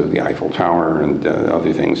images of the Eiffel Tower and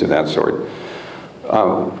other things of that sort.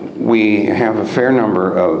 We have a fair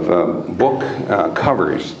number of book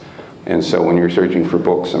covers, and so when you're searching for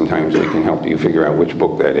books, sometimes we can help you figure out which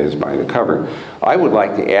book that is by the cover. I would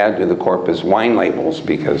like to add to the corpus wine labels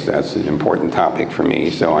because that's an important topic for me,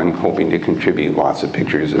 so I'm hoping to contribute lots of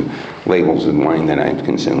pictures of labels of wine that I've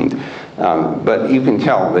consumed. But you can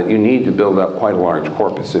tell that you need to build up quite a large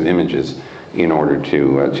corpus of images in order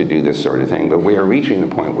to do this sort of thing, but we are reaching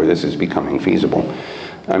the point where this is becoming feasible.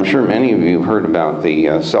 I'm sure many of you have heard about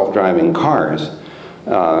the self-driving cars.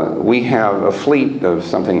 We have a fleet of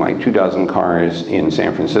something like 24 cars in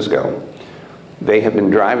San Francisco. They have been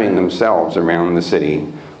driving themselves around the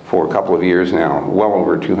city for a couple of years now. Well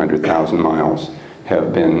over 200,000 miles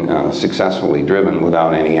have been successfully driven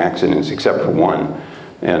without any accidents except for one.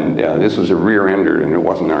 And this was a rear-ender, and it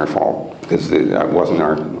wasn't our fault because it wasn't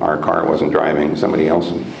our car wasn't driving. Somebody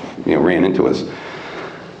else, ran into us.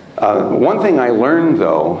 One thing I learned,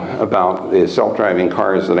 though, about the self-driving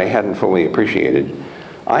cars that I hadn't fully appreciated,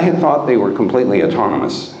 I had thought they were completely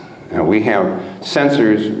autonomous. We have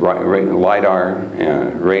sensors,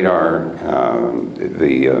 LIDAR, radar,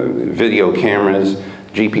 the video cameras,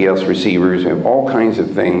 GPS receivers, we have all kinds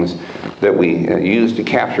of things that we use to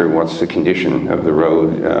capture what's the condition of the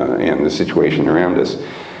road and the situation around us.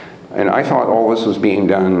 And I thought all this was being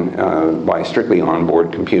done by strictly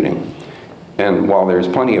onboard computing. And while there's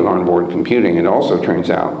plenty of onboard computing, it also turns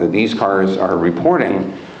out that these cars are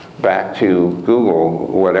reporting back to Google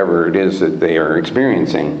whatever it is that they are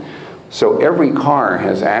experiencing. So every car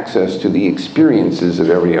has access to the experiences of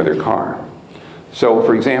every other car. So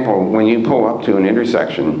for example, when you pull up to an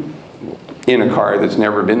intersection in a car that's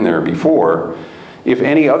never been there before, if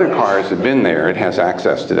any other cars have been there, it has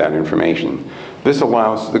access to that information. This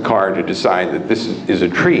allows the car to decide that this is a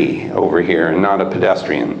tree over here and not a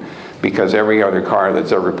pedestrian, because every other car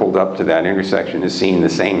that's ever pulled up to that intersection has seen the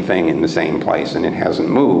same thing in the same place and it hasn't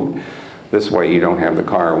moved. This way you don't have the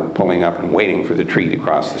car pulling up and waiting for the tree to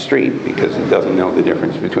cross the street because it doesn't know the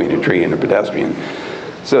difference between a tree and a pedestrian.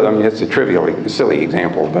 So I mean, it's a trivial, silly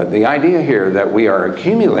example, but the idea here that we are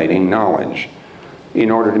accumulating knowledge in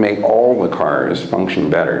order to make all the cars function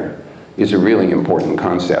better is a really important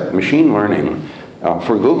concept. Machine learning,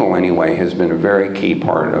 for Google anyway, has been a very key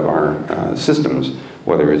part of our systems,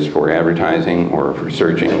 whether it's for advertising or for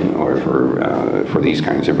searching or for these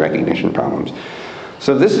kinds of recognition problems.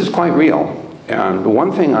 So this is quite real. The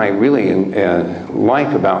one thing I really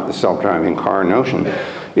like about the self-driving car notion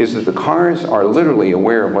is that the cars are literally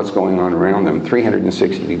aware of what's going on around them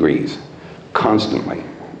 360 degrees, constantly,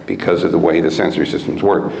 because of the way the sensor systems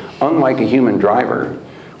work. Unlike a human driver,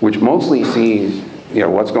 which mostly sees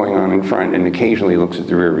what's going on in front and occasionally looks at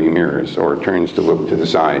the rearview mirrors or turns to look to the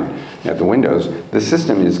side at the windows, the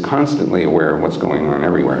system is constantly aware of what's going on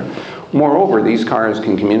everywhere. Moreover, these cars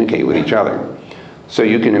can communicate with each other. So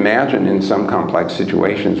you can imagine in some complex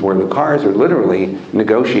situations where the cars are literally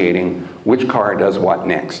negotiating which car does what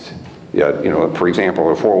next. For example,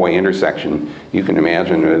 a four-way intersection, you can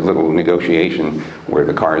imagine a little negotiation where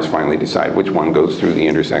the cars finally decide which one goes through the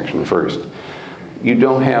intersection first. You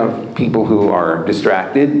don't have people who are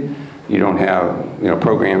distracted. You don't have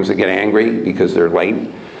programs that get angry because they're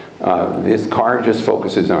late. This car just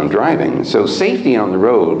focuses on driving. So safety on the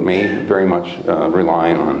road may very much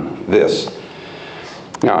rely on this.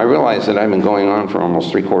 Now, I realize that I've been going on for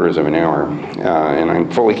almost 3/4 of an hour, and I'm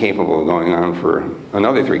fully capable of going on for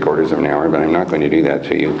another 3/4 of an hour, but I'm not going to do that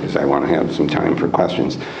to you because I want to have some time for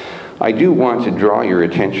questions. I do want to draw your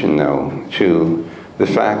attention, though, to the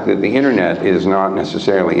fact that the internet is not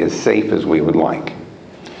necessarily as safe as we would like.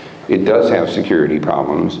 It does have security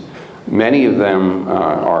problems. Many of them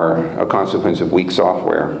are a consequence of weak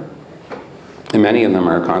software, and many of them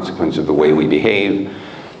are a consequence of the way we behave.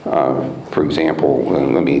 For example,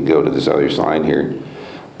 let me go to this other slide here.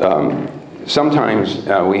 Sometimes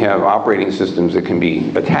we have operating systems that can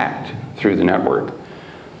be attacked through the network.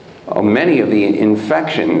 Many of the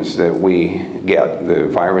infections that we get, the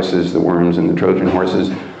viruses, the worms, and the Trojan horses,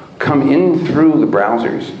 come in through the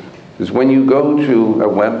browsers. Because when you go to a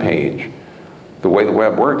web page, the way the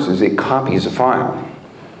web works is it copies a file,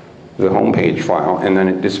 the home page file, and then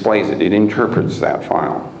it displays it. It interprets that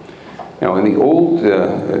file. Now, in the old,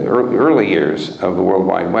 early years of the World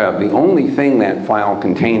Wide Web, the only thing that file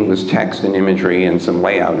contained was text and imagery and some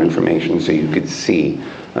layout information so you could see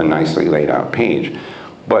a nicely laid out page.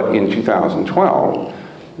 But in 2012,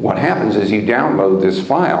 what happens is you download this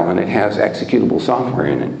file and it has executable software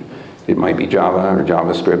in it. It might be Java or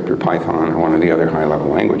JavaScript or Python or one of the other high-level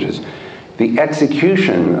languages. The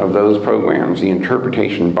execution of those programs, the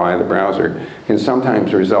interpretation by the browser, can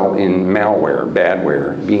sometimes result in malware,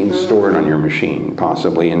 badware, being stored on your machine,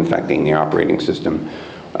 possibly infecting the operating system,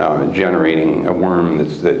 generating a worm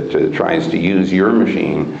that tries to use your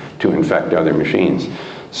machine to infect other machines.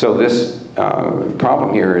 So this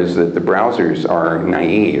problem here is that the browsers are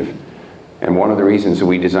naive. And one of the reasons that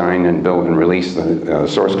we designed and built and released the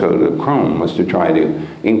source code of Chrome was to try to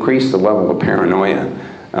increase the level of paranoia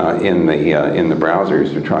in the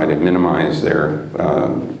browsers, to try to minimize their,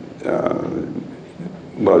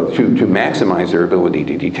 to maximize their ability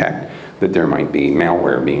to detect that there might be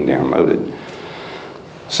malware being downloaded.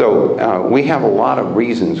 So we have a lot of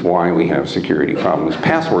reasons why we have security problems.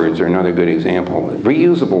 Passwords are another good example.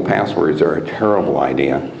 Reusable passwords are a terrible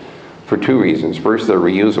idea for two reasons. First, they're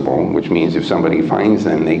reusable, which means if somebody finds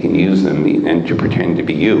them, they can use them and to pretend to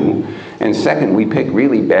be you. And second, we pick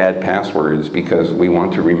really bad passwords because we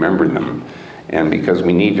want to remember them. And because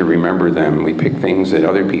we need to remember them, we pick things that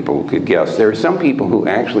other people could guess. There are some people who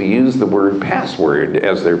actually use the word password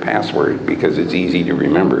as their password because it's easy to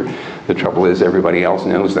remember. The trouble is everybody else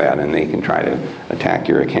knows that and they can try to attack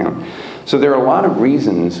your account. So there are a lot of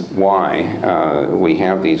reasons why we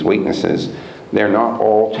have these weaknesses. They're not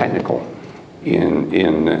all technical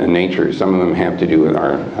in nature. Some of them have to do with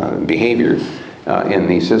our behavior in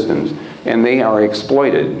these systems. And they are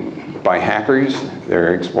exploited by hackers,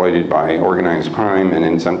 they're exploited by organized crime, and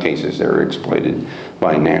in some cases they're exploited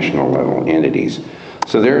by national level entities.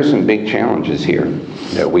 So there are some big challenges here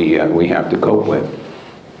that we have to cope with.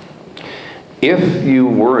 If you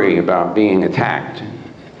worry about being attacked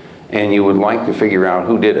and you would like to figure out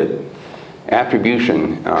who did it,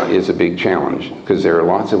 attribution is a big challenge because there are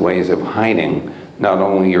lots of ways of hiding not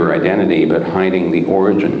only your identity but hiding the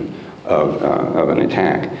origin of an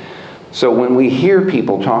attack. So when we hear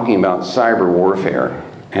people talking about cyber warfare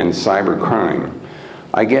and cyber crime,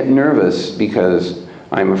 I get nervous because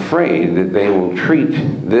I'm afraid that they will treat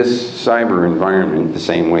this cyber environment the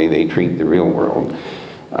same way they treat the real world.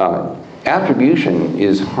 Attribution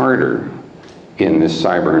is harder in this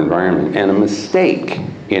cyber environment, and a mistake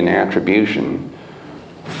in attribution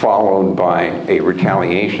followed by a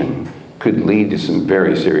retaliation could lead to some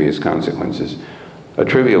very serious consequences. A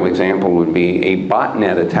trivial example would be a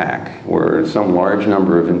botnet attack, where some large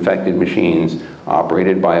number of infected machines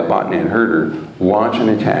operated by a botnet herder launch an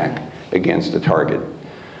attack against a target.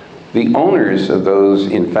 The owners of those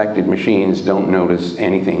infected machines don't notice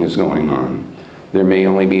anything is going on. There may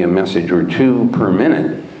only be a message or two per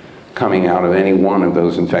minute coming out of any one of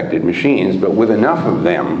those infected machines, but with enough of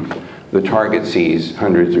them, the target sees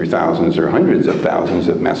hundreds or thousands or hundreds of thousands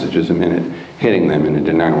of messages a minute hitting them in a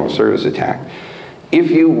denial of service attack. If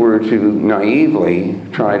you were to naively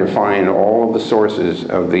try to find all of the sources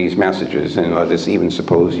of these messages, and let us even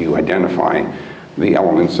suppose you identify the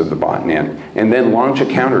elements of the botnet, and then launch a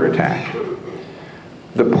counterattack,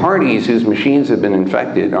 the parties whose machines have been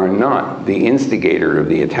infected are not the instigator of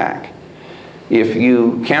the attack. If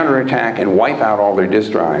you counterattack and wipe out all their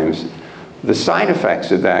disk drives, the side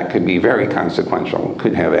effects of that could be very consequential. It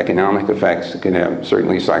could have economic effects, it could have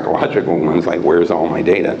certainly psychological ones, like where's all my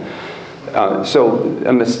data? So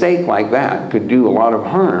a mistake like that could do a lot of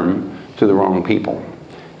harm to the wrong people.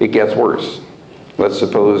 It gets worse. Let's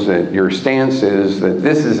suppose that your stance is that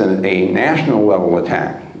this is a national level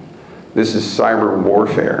attack. This is cyber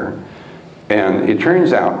warfare. And it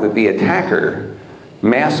turns out that the attacker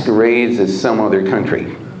masquerades as some other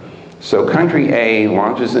country. So country A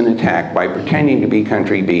launches an attack by pretending to be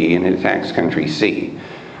country B and it attacks country C.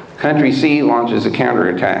 Country C launches a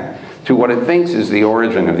counterattack to what it thinks is the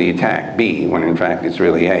origin of the attack, B, when in fact it's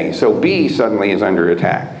really A. So B suddenly is under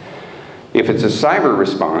attack. If it's a cyber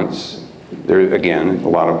response, there again, a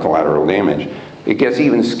lot of collateral damage. It gets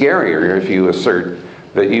even scarier if you assert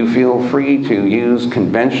that you feel free to use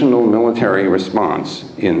conventional military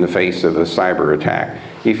response in the face of a cyber attack.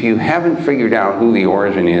 If you haven't figured out who the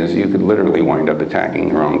origin is, you could literally wind up attacking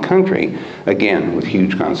your own country, again, with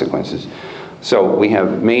huge consequences. So we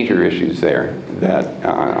have major issues there that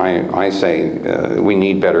I say we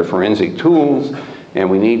need better forensic tools, and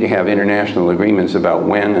we need to have international agreements about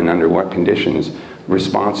when and under what conditions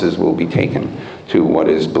responses will be taken to what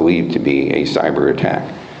is believed to be a cyber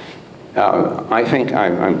attack. I think,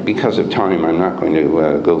 because of time, I'm not going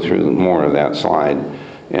to go through more of that slide,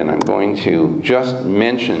 and I'm going to just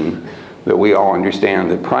mention that we all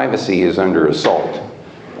understand that privacy is under assault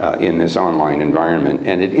in this online environment,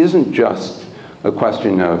 and it isn't just a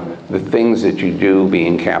question of the things that you do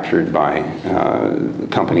being captured by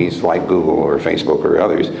companies like Google or Facebook or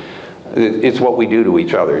others. It's what we do to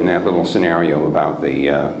each other, and that little scenario about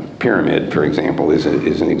the pyramid, for example, is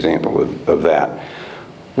an example of that.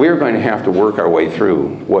 We're going to have to work our way through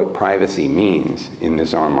what privacy means in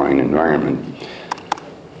this online environment.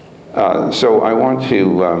 So I want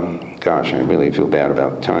to, gosh, I really feel bad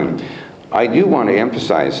about time. I do want to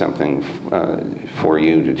emphasize something for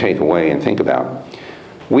you to take away and think about.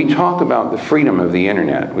 We talk about the freedom of the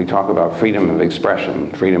internet. We talk about freedom of expression,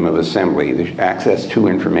 freedom of assembly, the access to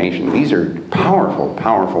information. These are powerful,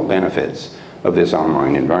 powerful benefits of this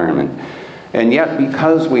online environment. And yet,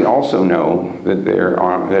 because we also know that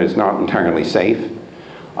that it's not entirely safe,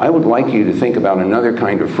 I would like you to think about another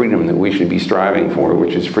kind of freedom that we should be striving for,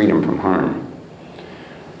 which is freedom from harm.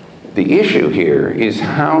 The issue here is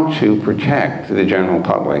how to protect the general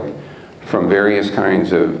public from various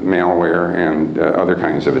kinds of malware and other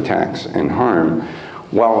kinds of attacks and harm,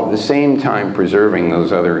 while at the same time preserving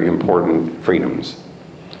those other important freedoms.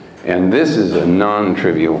 And this is a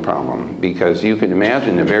non-trivial problem, because you can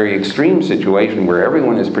imagine a very extreme situation where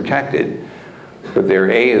everyone is protected, but there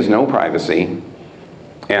is no privacy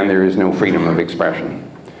and there is no freedom of expression.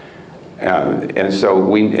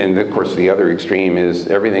 And of course the other extreme is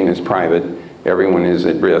everything is private, everyone is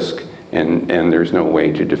at risk, and there's no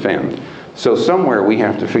way to defend. So somewhere we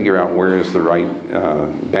have to figure out where is the right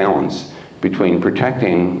balance between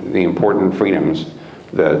protecting the important freedoms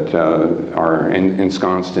that are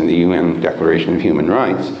ensconced in the UN Declaration of Human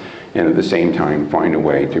Rights, and at the same time find a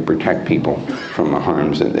way to protect people from the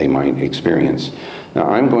harms that they might experience. Now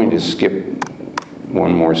I'm going to skip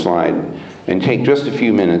one more slide and take just a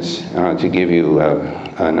few minutes to give you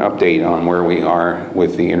an update on where we are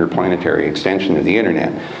with the interplanetary extension of the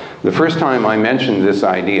internet. The first time I mentioned this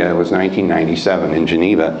idea was 1997 in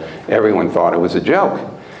Geneva. Everyone thought it was a joke.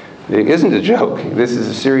 It isn't a joke. This is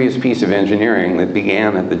a serious piece of engineering that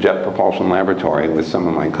began at the Jet Propulsion Laboratory with some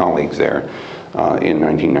of my colleagues there in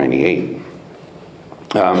 1998.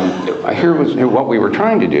 What we were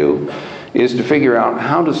trying to do is to figure out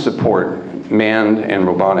how to support manned and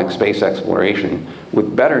robotic space exploration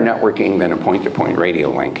with better networking than a point-to-point radio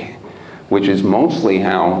link, which is mostly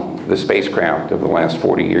how the spacecraft of the last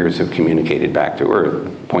 40 years have communicated back to Earth,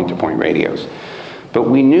 point-to-point radios. But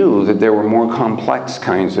we knew that there were more complex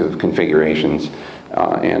kinds of configurations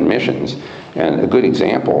and missions. And a good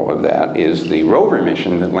example of that is the rover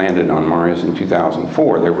mission that landed on Mars in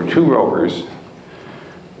 2004. There were 2 rovers,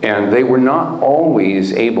 and they were not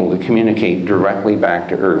always able to communicate directly back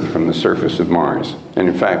to Earth from the surface of Mars. And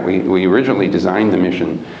in fact, we originally designed the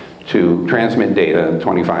mission to transmit data,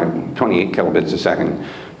 28 kilobits a second,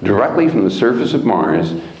 directly from the surface of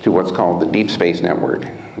Mars to what's called the Deep Space Network.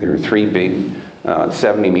 There are 3 big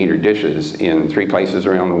 70-meter dishes in 3 places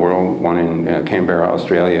around the world, one in Canberra,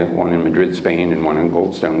 Australia, one in Madrid, Spain, and one in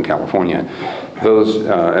Goldstone, California. Those,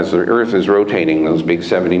 as the Earth is rotating, those big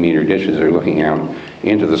 70-meter dishes are looking out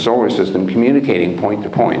into the solar system, communicating point to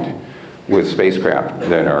point with spacecraft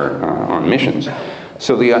that are on missions.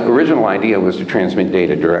 So the original idea was to transmit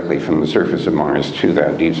data directly from the surface of Mars to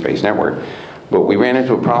that Deep Space Network. But we ran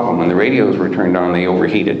into a problem. When the radios were turned on, they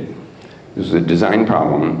overheated. It was a design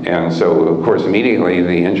problem, and so of course immediately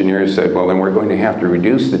the engineers said, well then we're going to have to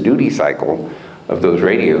reduce the duty cycle of those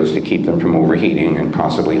radios to keep them from overheating and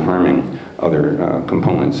possibly harming other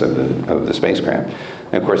components of the spacecraft.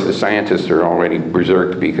 And of course, the scientists are already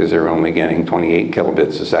berserk because they're only getting 28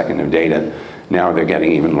 kilobits a second of data. Now they're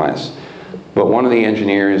getting even less. But one of the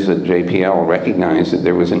engineers at JPL recognized that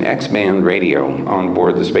there was an X-band radio on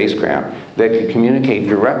board the spacecraft that could communicate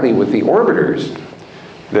directly with the orbiters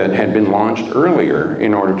that had been launched earlier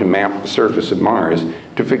in order to map the surface of Mars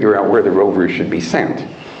to figure out where the rovers should be sent.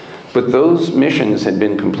 But those missions had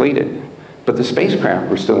been completed, but the spacecraft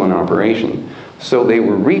were still in operation. So they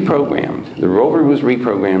were reprogrammed. The rover was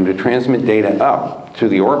reprogrammed to transmit data up to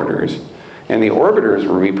the orbiters, and the orbiters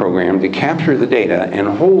were reprogrammed to capture the data and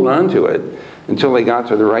hold on to it until they got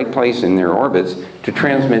to the right place in their orbits to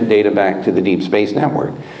transmit data back to the Deep Space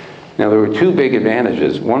Network. Now, there were two big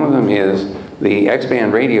advantages. One of them is the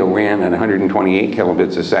X-band radio ran at 128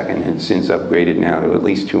 kilobits a second and since upgraded now to at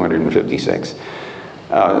least 256.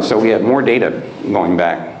 So we had more data going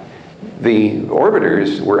back. The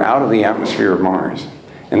orbiters were out of the atmosphere of Mars,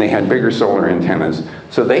 and they had bigger solar antennas,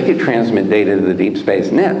 so they could transmit data to the Deep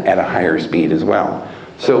Space Net at a higher speed as well.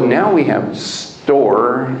 So now we have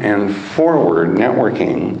store and forward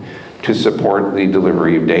networking to support the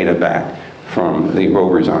delivery of data back from the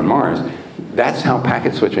rovers on Mars. That's how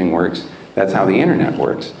packet switching works. That's how the internet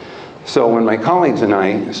works. So when my colleagues and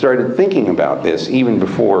I started thinking about this, even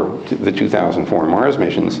before the 2004 Mars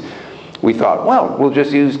missions, we thought, well, we'll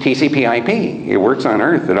just use TCP/IP. It works on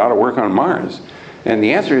Earth, it ought to work on Mars. And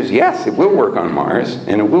the answer is yes, it will work on Mars,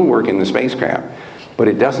 and it will work in the spacecraft, but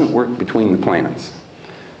it doesn't work between the planets.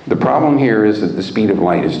 The problem here is that the speed of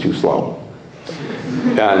light is too slow.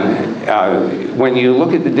 When you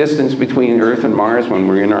look at the distance between Earth and Mars when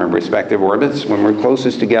we're in our respective orbits, when we're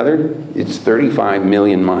closest together, it's 35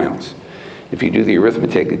 million miles. If you do the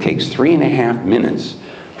arithmetic, it takes 3.5 minutes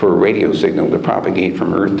for a radio signal to propagate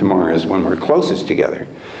from Earth to Mars when we're closest together.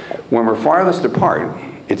 When we're farthest apart,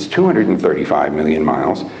 it's 235 million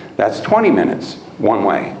miles. That's 20 minutes one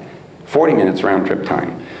way, 40 minutes round trip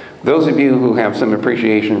time. Those of you who have some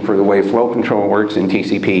appreciation for the way flow control works in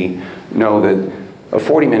TCP know that a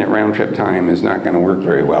 40-minute round trip time is not going to work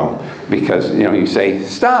very well because, you know, you say,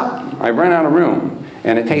 stop, I've run out of room.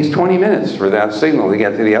 And it takes 20 minutes for that signal to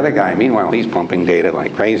get to the other guy. Meanwhile, he's pumping data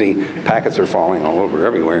like crazy. Packets are falling all over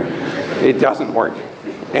everywhere. It doesn't work.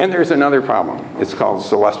 And there's another problem. It's called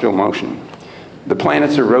celestial motion. The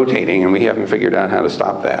planets are rotating, and we haven't figured out how to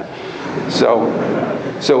stop that.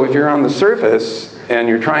 So if you're on the surface and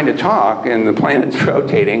you're trying to talk and the planet's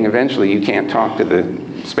rotating, eventually you can't talk to the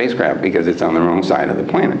spacecraft because it's on the wrong side of the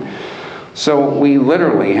planet. So we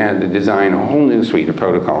literally had to design a whole new suite of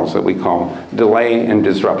protocols that we call delay and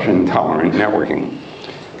disruption tolerant networking.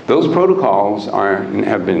 Those protocols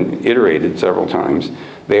have been iterated several times.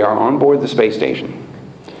 They are on board the space station.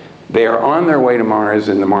 They are on their way to Mars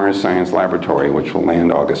in the Mars Science Laboratory, which will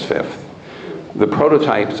land August 5th. The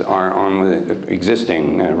prototypes are on the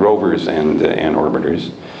existing rovers and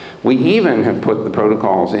orbiters. We even have put the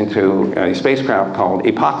protocols into a spacecraft called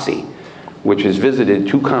Epoxy, which has visited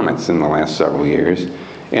 2 comets in the last several years,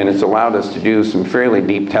 and it's allowed us to do some fairly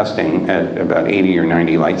deep testing at about 80 or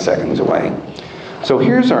 90 light seconds away. So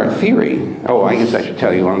here's our theory. Oh, I guess I should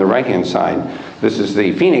tell you on the right-hand side, this is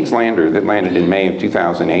the Phoenix lander that landed in May of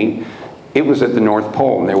 2008. It was at the North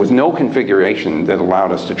Pole, and there was no configuration that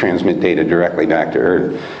allowed us to transmit data directly back to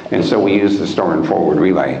Earth. And so we used the store and forward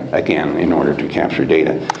relay again in order to capture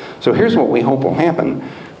data. So here's what we hope will happen.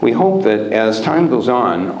 We hope that as time goes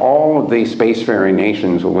on, all of the spacefaring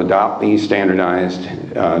nations will adopt these standardized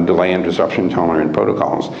delay and disruption tolerant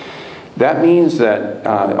protocols. That means that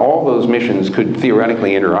all those missions could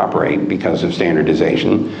theoretically interoperate because of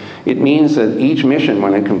standardization. It means that each mission,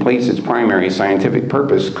 when it completes its primary scientific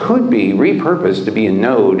purpose, could be repurposed to be a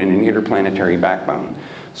node in an interplanetary backbone.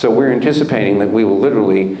 So we're anticipating that we will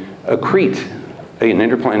literally accrete an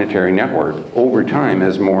interplanetary network over time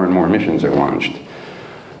as more and more missions are launched.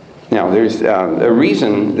 Now, there's a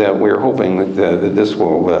reason that we're hoping that this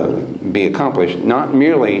will be accomplished, not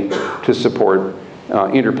merely to support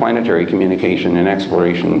interplanetary communication and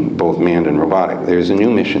exploration, both manned and robotic. There's a new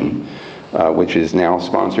mission, which is now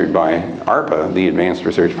sponsored by ARPA, the Advanced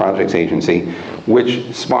Research Projects Agency,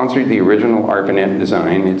 which sponsored the original ARPANET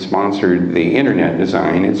design, it sponsored the internet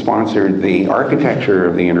design, it sponsored the architecture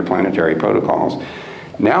of the interplanetary protocols.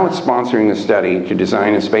 Now it's sponsoring a study to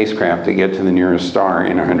design a spacecraft to get to the nearest star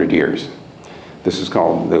in 100 years. This is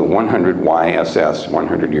called the 100YSS,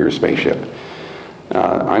 100-year spaceship.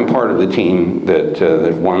 I'm part of the team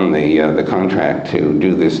that won the contract to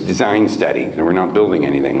do this design study. And we're not building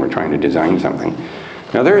anything, we're trying to design something.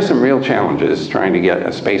 Now there are some real challenges trying to get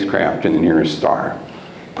a spacecraft to the nearest star.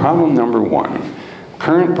 Problem number one,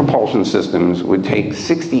 current propulsion systems would take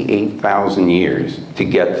 68,000 years to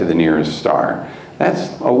get to the nearest star.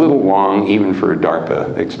 That's a little long even for a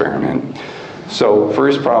DARPA experiment. So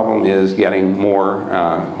first problem is getting more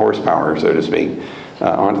horsepower, so to speak,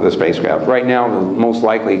 onto the spacecraft. Right now, the most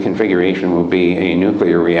likely configuration will be a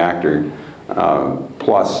nuclear reactor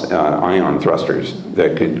plus ion thrusters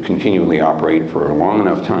that could continually operate for a long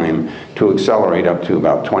enough time to accelerate up to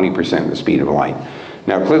about 20% the speed of light.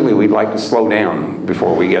 Now, clearly, we'd like to slow down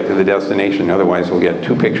before we get to the destination. Otherwise, we'll get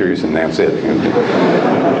 2 pictures and that's it.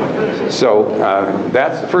 So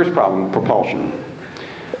that's the first problem, propulsion.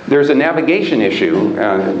 There's a navigation issue.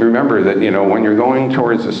 Remember that, you know, when you're going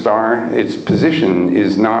towards a star, its position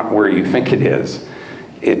is not where you think it is,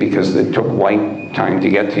 because it took light time to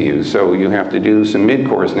get to you. So you have to do some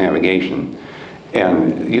mid-course navigation.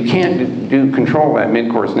 And you can't control that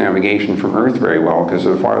mid-course navigation from Earth very well, because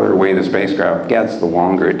the farther away the spacecraft gets, the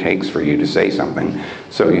longer it takes for you to say something.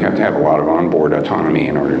 So you have to have a lot of onboard autonomy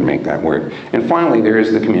in order to make that work. And finally, there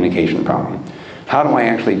is the communication problem. How do I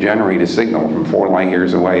actually generate a signal from 4 light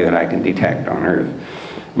years away that I can detect on Earth?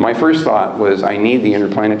 My first thought was I need the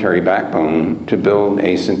interplanetary backbone to build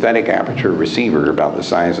a synthetic aperture receiver about the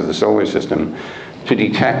size of the solar system to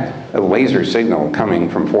detect a laser signal coming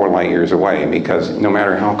from 4 light years away, because no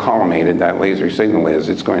matter how collimated that laser signal is,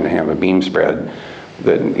 it's going to have a beam spread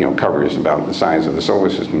that, you know, covers about the size of the solar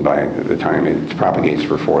system by the time it propagates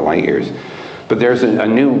for 4 light years. But there's a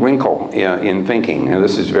new wrinkle in thinking, and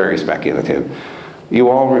this is very speculative. You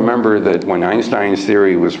all remember that when Einstein's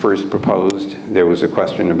theory was first proposed, there was a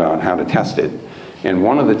question about how to test it. And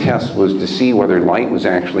one of the tests was to see whether light was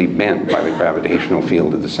actually bent by the gravitational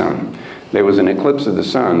field of the sun. There was an eclipse of the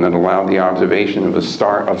sun that allowed the observation of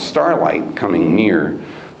starlight coming near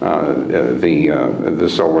the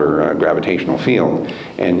solar gravitational field.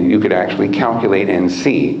 And you could actually calculate and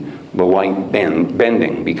see the light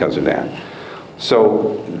bending because of that.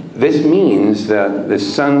 So this means that the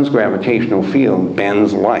sun's gravitational field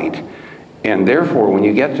bends light, and therefore when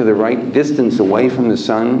you get to the right distance away from the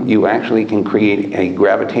sun, you actually can create a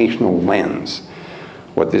gravitational lens.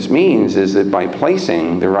 What this means is that by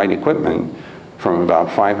placing the right equipment from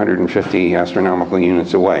about 550 astronomical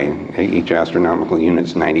units away, each astronomical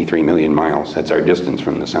unit's 93 million miles, that's our distance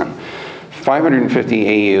from the sun,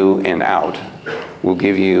 550 AU and out will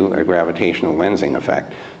give you a gravitational lensing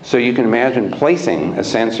effect. So you can imagine placing a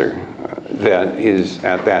sensor that is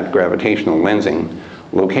at that gravitational lensing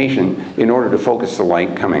location in order to focus the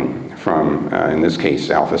light coming from, in this case,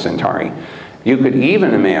 Alpha Centauri. You could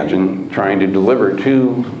even imagine trying to deliver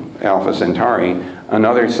to Alpha Centauri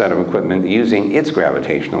another set of equipment using its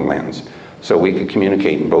gravitational lens, so we could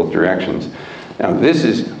communicate in both directions. Now, this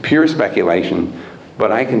is pure speculation,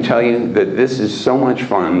 but I can tell you that this is so much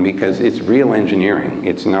fun because it's real engineering.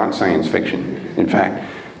 It's not science fiction. In fact,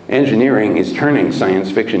 engineering is turning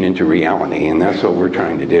science fiction into reality, and that's what we're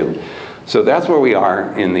trying to do. So that's where we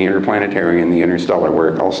are in the interplanetary and the interstellar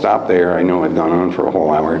work. I'll stop there. I know I've gone on for a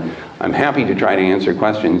whole hour. I'm happy to try to answer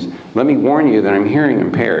questions. Let me warn you that I'm hearing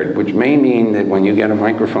impaired, which may mean that when you get a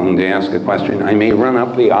microphone to ask a question, I may run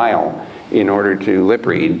up the aisle in order to lip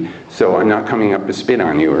read, so I'm not coming up to spit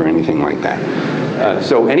on you or anything like that.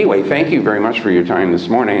 So anyway, thank you very much for your time this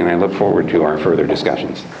morning, and I look forward to our further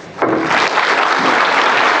discussions.